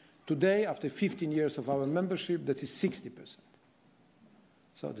 Today, after 15 years of our membership, that is 60%.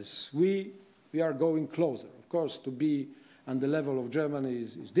 So we are going closer. Of course, to be on the level of Germany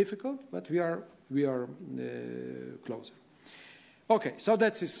is difficult, but we are closer. Okay, so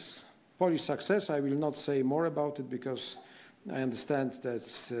that is Polish success. I will not say more about it because I understand that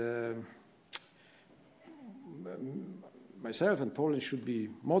myself and Poland should be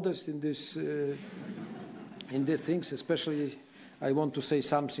modest in this in the things. Especially, I want to say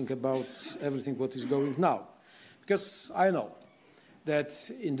something about everything what is going now, because I know that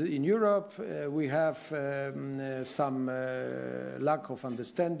in Europe we have some lack of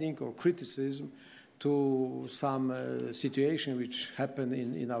understanding or criticism to some situation which happened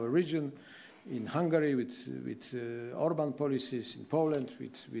in our region, in Hungary with Orban policies, in Poland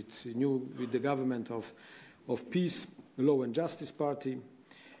with the government of peace, Law and Justice Party,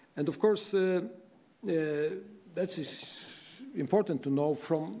 and of course that is important to know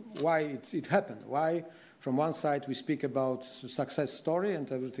from why it happened. Why, from one side, we speak about success story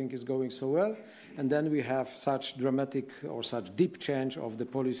and everything is going so well, and then we have such dramatic or such deep change of the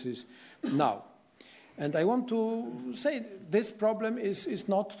policies now. And I want to say this problem is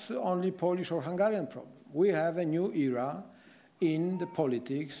not only Polish or Hungarian problem. We have a new era in the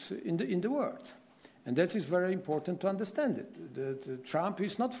politics in the world. And that is very important to understand it. Trump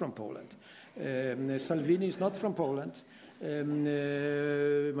is not from Poland. Salvini is not from Poland.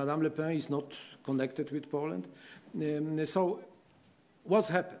 Madame Le Pen is not connected with Poland. So what's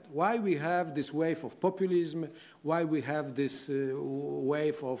happened? Why we have this wave of populism? Why we have this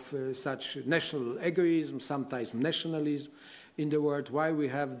wave of such national egoism, sometimes nationalism? in the world, why we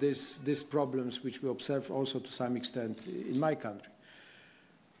have these problems, which we observe also to some extent in my country.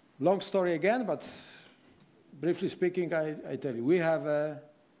 Long story again, but briefly speaking, I tell you, we have a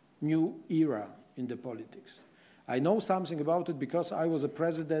new era in the politics. I know something about it because I was a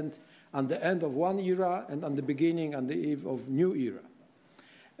president at the end of one era and at the beginning and the eve of new era.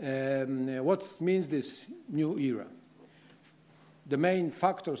 What means this new era? The main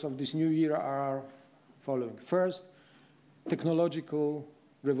factors of this new era are following. First, technological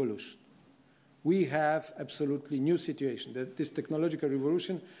revolution. We have absolutely new situation. That this technological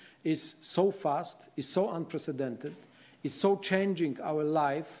revolution is so fast, is so unprecedented, is so changing our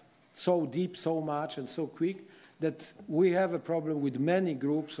life, so deep, so much, and so quick, that we have a problem with many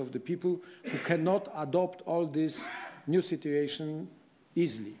groups of the people who cannot adopt all this new situation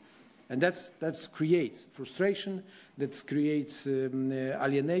easily. And that creates frustration, that creates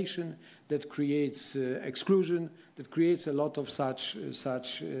alienation, that creates exclusion, that creates a lot of such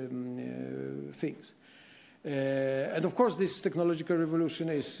things. And of course, this technological revolution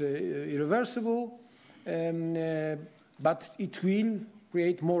is irreversible, but it will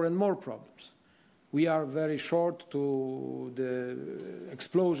create more and more problems. We are very short to the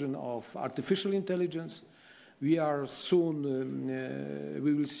explosion of artificial intelligence. We are soon,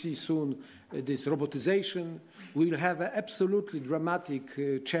 we will see soon this robotization. We will have an absolutely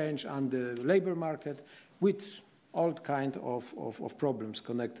dramatic change on the labor market with all kinds of problems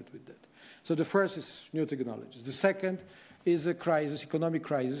connected with that. So the first is new technologies. The second is a crisis, economic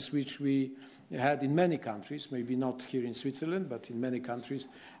crisis, which we had in many countries, maybe not here in Switzerland, but in many countries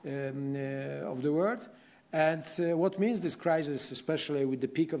of the world. And what means this crisis, especially with the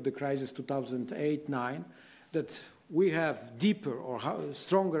peak of the crisis 2008-9, that we have deeper or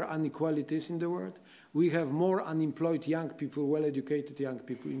stronger inequalities in the world. We have more unemployed young people, well-educated young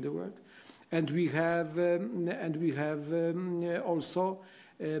people in the world. And we have also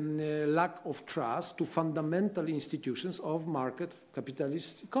lack of trust to fundamental institutions of market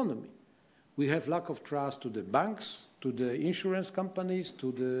capitalist economy. We have lack of trust to the banks, to the insurance companies,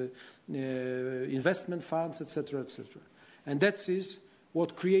 to the investment funds, etc., etc. And that is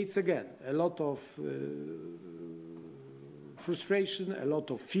what creates, again, a lot of frustration, a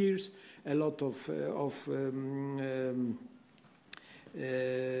lot of fears, a lot of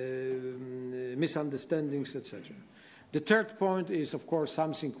misunderstandings, etc. The third point is, of course,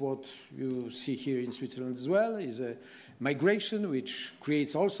 something what you see here in Switzerland as well, is a migration, which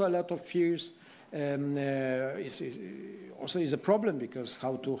creates also a lot of fears. Also is a problem because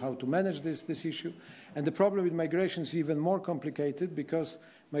how to manage this issue. And the problem with migration is even more complicated because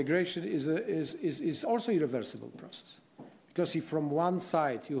migration is also a irreversible process. Because if from one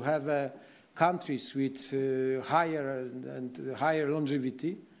side you have countries with higher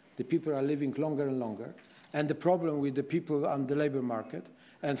longevity, the people are living longer and longer, and the problem with the people on the labor market,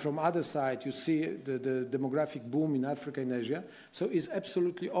 and from other side you see the demographic boom in Africa and Asia, so it's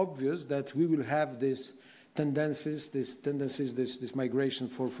absolutely obvious that we will have these tendencies, this migration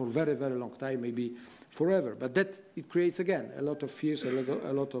for very, very long time, maybe forever. But that it creates again a lot of fears, a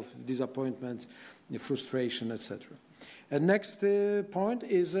lot of disappointments, frustration, etc. And next point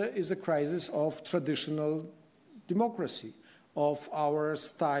is a crisis of traditional democracy, of our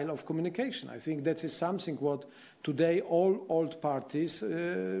style of communication. I think that is something what today all old parties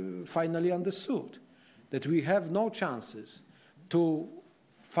finally understood, that we have no chances to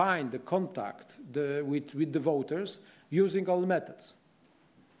find the contact with the voters using all methods.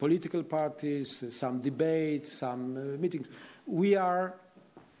 Political parties, some debates, some meetings.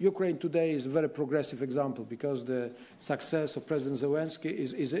 Ukraine today is a very progressive example because the success of President Zelensky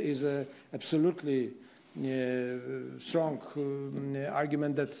is a absolutely strong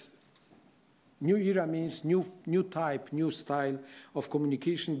argument that new era means new type, new style of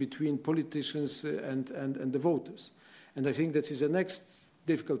communication between politicians and the voters. And I think that is the next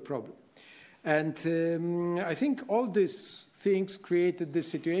difficult problem. And I think all these things created this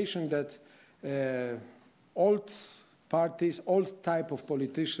situation that old parties, old type of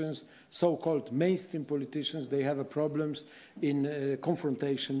politicians, so-called mainstream politicians, they have problems in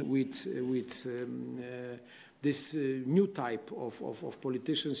confrontation with this new type of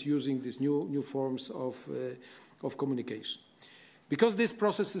politicians using these new forms of communication. Because these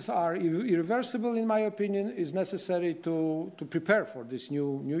processes are irreversible, in my opinion, it's necessary to prepare for this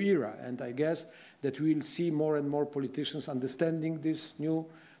new era. And I guess that we'll see more and more politicians understanding this new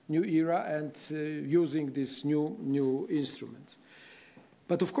era and using these new instruments.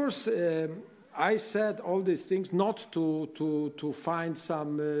 But of course, I said all these things not to find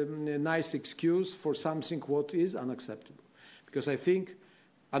some nice excuse for something what is unacceptable. Because I think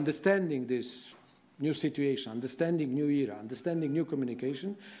understanding this new situation, understanding new era, understanding new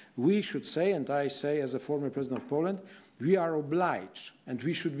communication, we should say, and I say as a former president of Poland, we are obliged and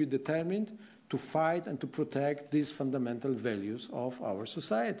we should be determined to fight and to protect these fundamental values of our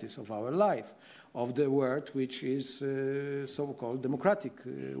societies, of our life, of the world which is so-called democratic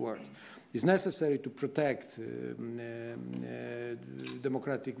world. It's necessary to protect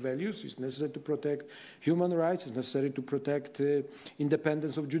democratic values, it's necessary to protect human rights, it's necessary to protect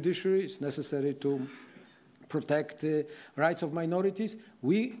independence of judiciary, it's necessary to protect rights of minorities.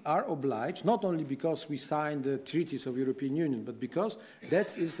 We are obliged, not only because we signed the treaties of European Union, but because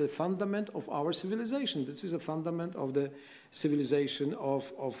that is the fundament of our civilization. This is a fundament of the civilization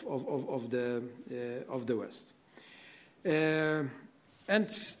of the West. And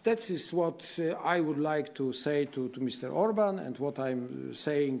that is what I would like to say to Mr. Orban, and what I'm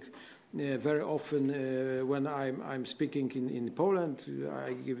saying very often when I'm speaking in Poland.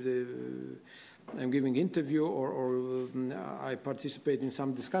 I'm giving interview or I participate in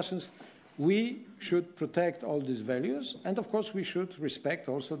some discussions. We should protect all these values, and of course we should respect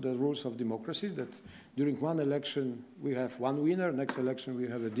also the rules of democracy, that during one election we have one winner, next election we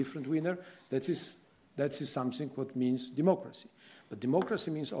have a different winner. That is something what means democracy. But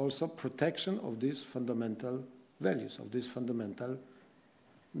democracy means also protection of these fundamental values, of these fundamental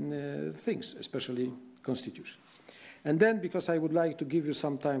things, especially constitution. And then, because I would like to give you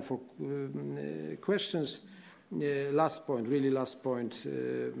some time for questions, last point, really last point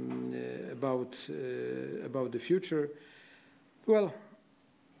about the future. Well,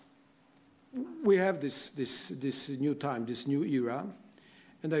 we have this new time, this new era,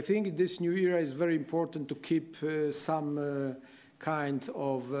 and I think this new era is very important to keep some kind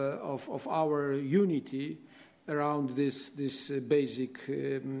of our unity around this basic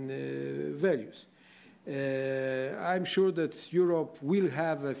values. I'm sure that Europe will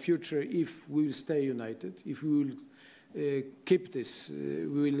have a future if we will stay united, if we will keep this, we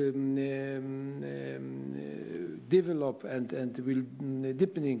will develop and will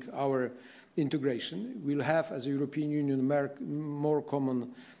deepening our integration. We'll have, as a European Union, more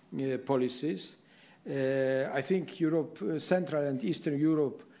common policies. I think Europe, Central and Eastern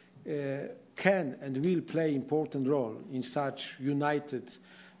Europe can and will play an important role in such united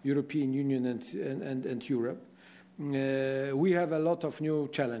European Union and Europe. We have a lot of new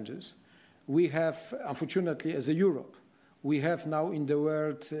challenges. We have, unfortunately, as a Europe, we have now in the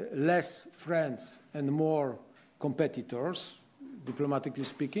world less friends and more competitors, diplomatically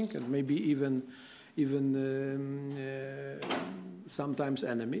speaking, and maybe even sometimes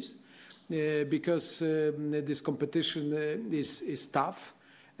enemies, because this competition is tough.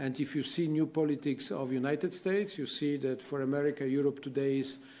 And if you see new politics of United States, you see that for America, Europe today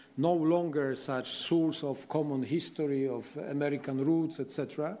is no longer such source of common history, of American roots,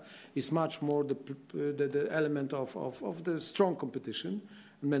 etc. It's much more the element of the strong competition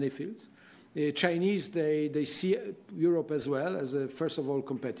in many fields. Chinese, they see Europe as well as a, first of all,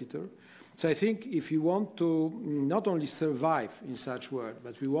 competitor. So I think if you want to not only survive in such world,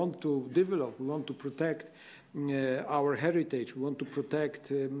 but we want to develop, we want to protect our heritage, we want to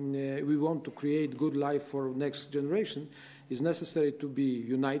protect, we want to create good life for next generation, it's necessary to be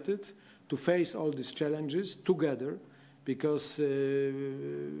united, to face all these challenges together, because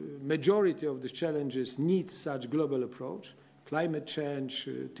majority of the challenges need such global approach: climate change,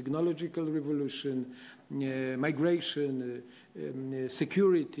 technological revolution, migration,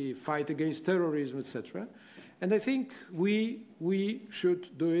 security, fight against terrorism, etc. And I think we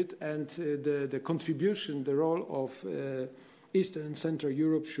should do it, and the contribution, the role of Eastern and Central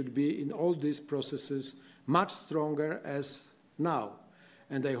Europe should be in all these processes much stronger as now.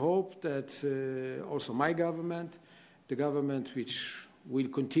 And I hope that also my government, the government which will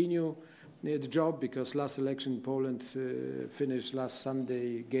continue the job, because last election in Poland finished last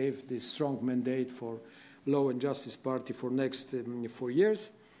Sunday, gave this strong mandate for Law and Justice Party for next 4 years.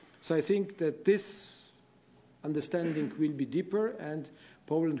 So I think that this understanding will be deeper, and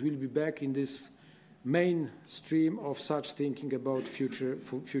Poland will be back in this mainstream of such thinking about future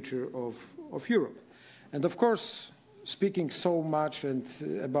of Europe. And of course, speaking so much and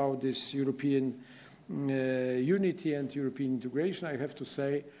about this European unity and European integration, I have to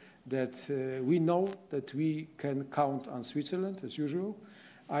say that we know that we can count on Switzerland as usual.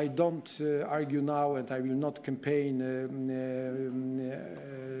 I don't argue now, and I will not campaign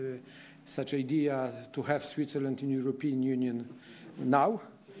such idea to have Switzerland in European Union now,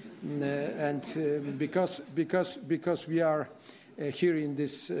 and because we are here in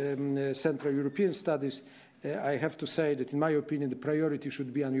this Central European studies, I have to say that in my opinion the priority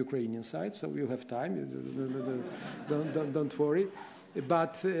should be on Ukrainian side, so you have time, don't worry.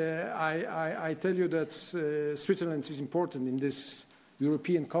 but I tell you that Switzerland is important in this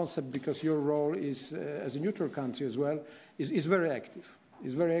European concept because your role is, as a neutral country as well, is very active.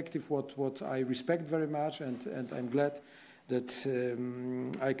 It's very active, what I respect very much, and I'm glad that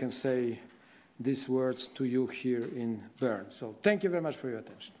I can say these words to you here in Bern. So thank you very much for your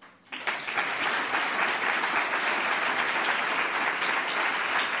attention.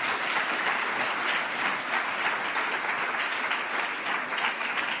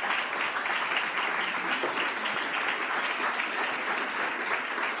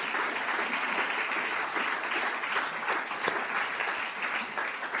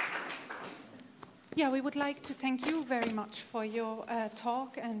 Yeah, we would like to thank you very much for your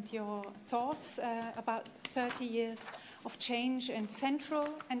talk and your thoughts about 30 years of change in Central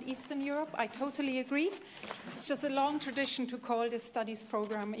and Eastern Europe. I totally agree. It's just a long tradition to call this studies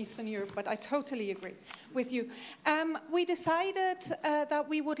program Eastern Europe, but I totally agree with you. We decided that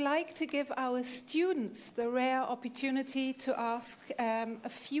we would like to give our students the rare opportunity to ask a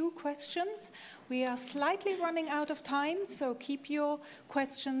few questions. We are slightly running out of time, so keep your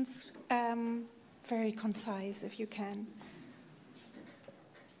questions very concise if you can.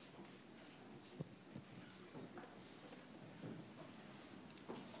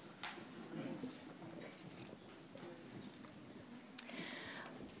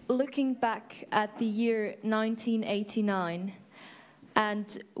 Looking back at the year 1989,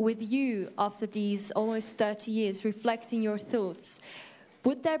 and with you after these almost 30 years reflecting your thoughts,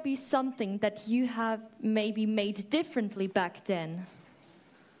 would there be something that you have maybe made differently back then?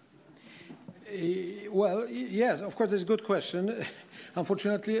 Well, yes, of course, that's a good question.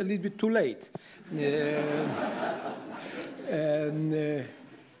 Unfortunately, a little bit too late.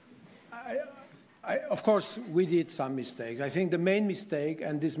 Of course, we did some mistakes. I think the main mistake,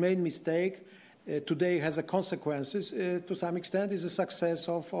 and this main mistake today has a consequences to some extent, is the success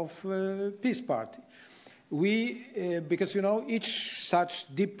of Peace Party. Because, you know, each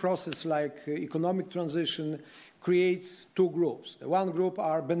such deep process like economic transition creates two groups. The one group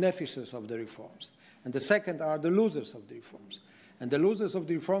are beneficiaries of the reforms, and the second are the losers of the reforms. And the losers of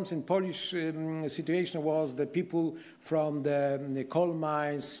the reforms in Polish situation was the people from the coal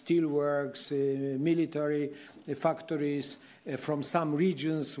mines, steelworks, military factories, from some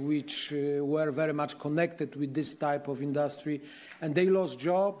regions which were very much connected with this type of industry, and they lost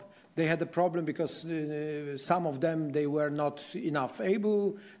job. They had a problem because some of them, they were not enough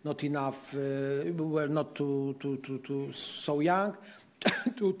able, not enough, were not so young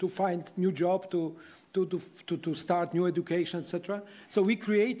to find new job, to start new education, etc. So we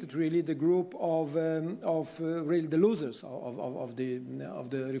created really the group of really the losers of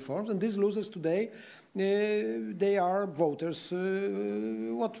the reforms, and these losers today, they are voters.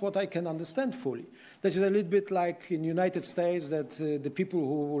 What I can understand fully. This is a little bit like in the United States that the people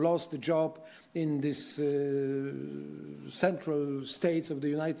who lost the job in these central states of the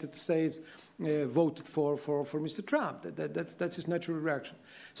United States voted for Mr. Trump. That's his natural reaction.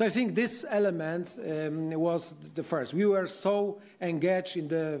 So I think this element was the first. We were so engaged in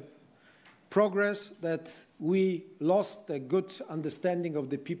the progress that we lost a good understanding of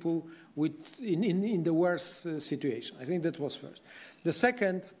the people in the worst situation. I think that was first. The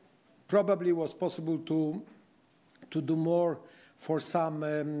second, probably was possible to do more for some,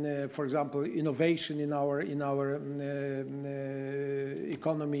 for example, innovation in our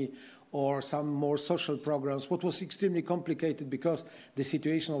economy, or some more social programs. What was extremely complicated because the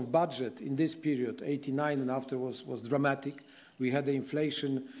situation of budget in this period, 89 and after, was dramatic. We had the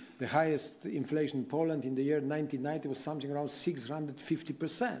inflation, the highest inflation in Poland in the year 1990 was something around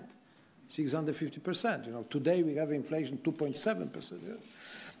 650%. 650%. You know, today we have inflation 2.7%.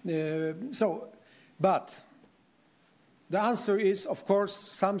 But the answer is, of course,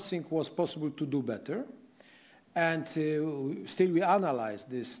 something was possible to do better. And still we analyze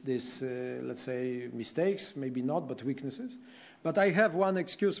this let's say, mistakes, maybe not, but weaknesses. But I have one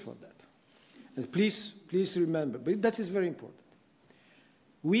excuse for that. And please remember, but that is very important.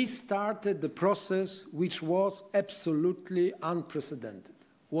 We started the process which was absolutely unprecedented,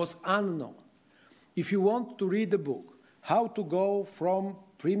 was unknown. If you want to read the book, how to go from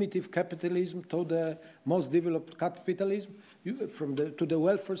primitive capitalism to the most developed capitalism, to the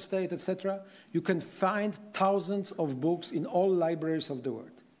welfare state, etc., you can find thousands of books in all libraries of the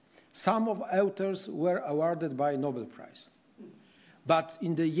world. Some of authors were awarded by Nobel Prize. But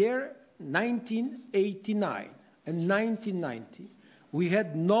in the year 1989 and 1990, we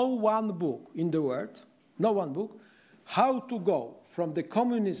had no one book in the world, no one book, how to go from the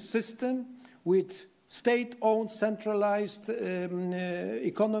communist system with state-owned, centralized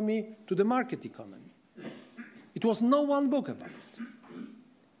economy to the market economy. It was no one book about it.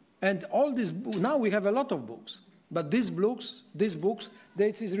 And all these, now we have a lot of books, but these books,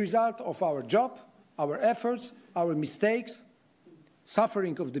 that is a result of our job, our efforts, our mistakes,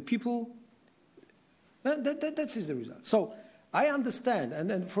 suffering of the people. That is the result. So I understand,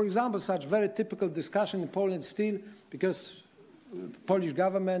 and for example, such very typical discussion in Poland still, because Polish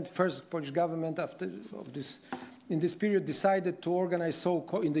government, first Polish government in this period decided to organize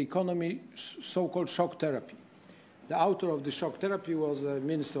in the economy so-called shock therapy. The author of the shock therapy was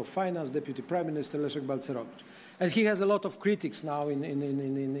Minister of Finance, Deputy Prime Minister Leszek Balcerowicz. And he has a lot of critics now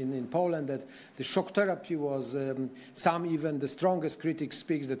in Poland that the shock therapy was, some even the strongest critics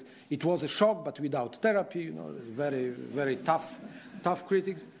speak that it was a shock but without therapy, you know, very, very tough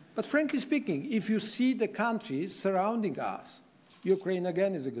critics. But frankly speaking, if you see the countries surrounding us, Ukraine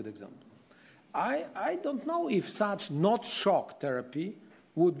again is a good example. I don't know if such not shock therapy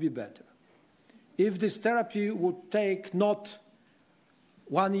would be better. If this therapy would take not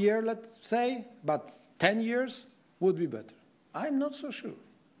 1 year, let's say, but 10 years, would be better. I'm not so sure.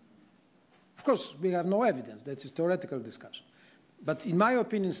 Of course, we have no evidence. That's a theoretical discussion. But in my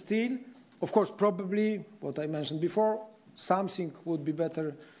opinion, still, of course, probably, what I mentioned before, something would be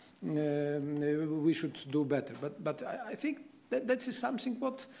better. We should do better. But I think that is something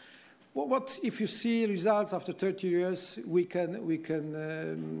what if you see results after 30 years, we can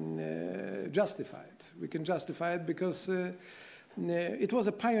justify it. We can justify it because it was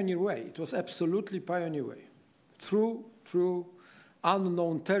a pioneer way. It was absolutely pioneer way. Through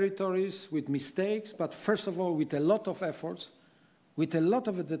unknown territories with mistakes, but first of all with a lot of efforts, with a lot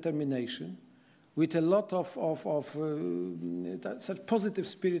of determination, with a lot of such positive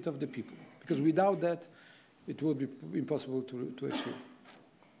spirit of the people. Because without that, it would be impossible to achieve.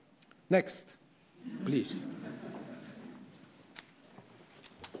 Next, please.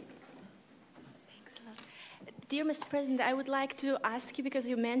 Thanks a lot. Dear Mr. President, I would like to ask you, because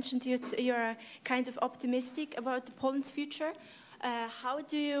you mentioned you're kind of optimistic about Poland's future. What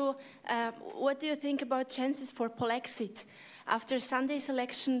do you think about chances for Polexit? After Sunday's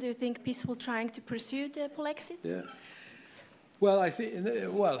election, do you think peace will trying to pursue the Polexit? Yeah. Well, I think,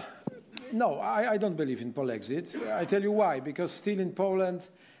 no, I don't believe in Polexit. I tell you why. Because still in Poland,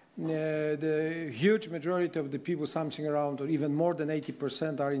 the huge majority of the people, something around, or even more than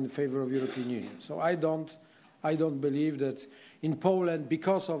 80%, are in favor of European Union. So I don't believe that in Poland,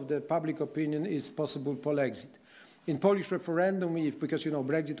 because of the public opinion, it's possible Polexit. In Polish referendum, because you know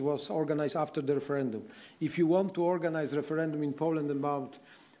Brexit was organized after the referendum. If you want to organize referendum in Poland about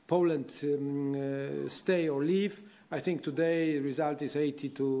Poland stay or leave, I think today the result is 80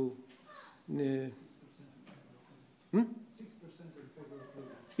 to.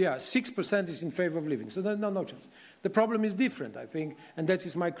 6% is in favor of leaving. So no chance. The problem is different, I think, and that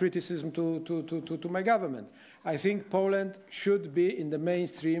is my criticism to my government. I think Poland should be in the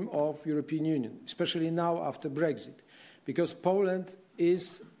mainstream of European Union, especially now after Brexit, because Poland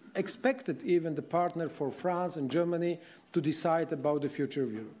is expected even the partner for France and Germany to decide about the future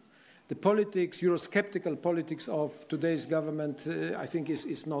of Europe. The politics, Eurosceptical politics of today's government, I think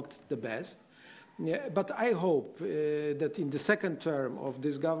is not the best. Yeah, but I hope that in the second term of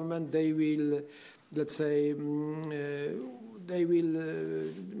this government, they will, let's say, they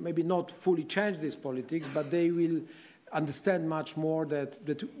will maybe not fully change this politics, but they will understand much more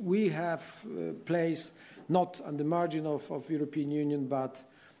that we have place not on the margin of European Union, but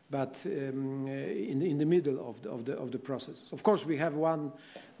in the middle of the process. Of course, we have one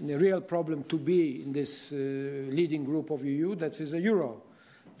real problem to be in this leading group of EU, that is a euro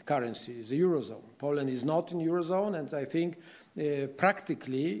currency, the Eurozone. Poland is not in Eurozone, and I think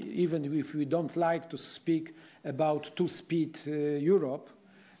practically, even if we don't like to speak about two-speed Europe,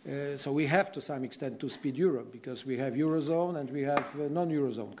 so we have to some extent two-speed Europe, because we have Eurozone and we have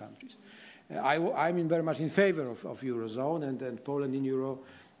non-Eurozone countries. I'm very much in favor of Eurozone and Poland in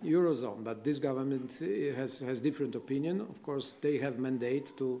Eurozone, but this government has different opinion. Of course, they have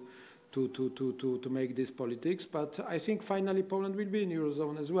mandate to make this politics, but I think finally Poland will be in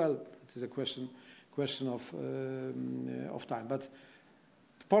Eurozone as well. It is a question of time. But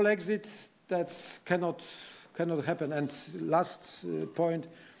Polexit, that cannot happen. And last point,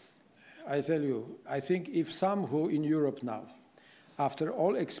 I tell you, I think if some who in Europe now, after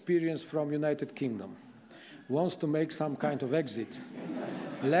all experience from United Kingdom, wants to make some kind of exit,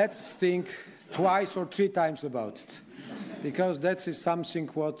 let's think twice or three times about it. Because that is something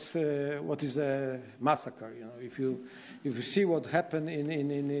what is a massacre. You know, if you see what happened in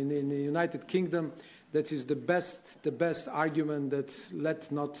the United Kingdom, that is the best argument that let's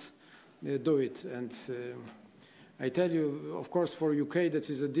not do it. And I tell you, of course, for UK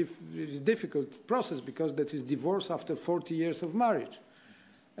that is a difficult process, because that is divorce after 40 years of marriage.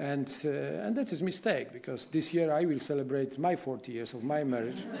 And that is a mistake, because this year I will celebrate my 40 years of my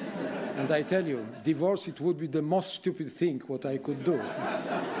marriage. And I tell you, divorce, it would be the most stupid thing what I could do.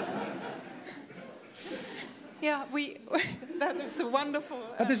 Yeah, that is a wonderful...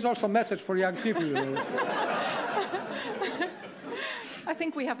 But this is also a message for young people. You know. I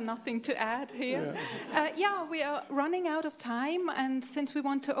think we have nothing to add here. Yeah. We are running out of time, and since we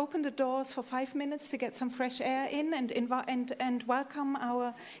want to open the doors for 5 minutes to get some fresh air in and welcome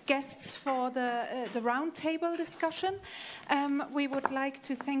our guests for the roundtable discussion, we would like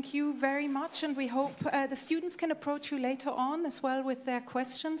to thank you very much, and we hope the students can approach you later on as well with their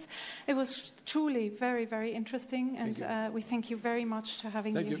questions. It was truly very, very interesting, and we thank you very much for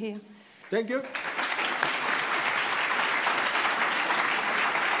having you here. Thank you.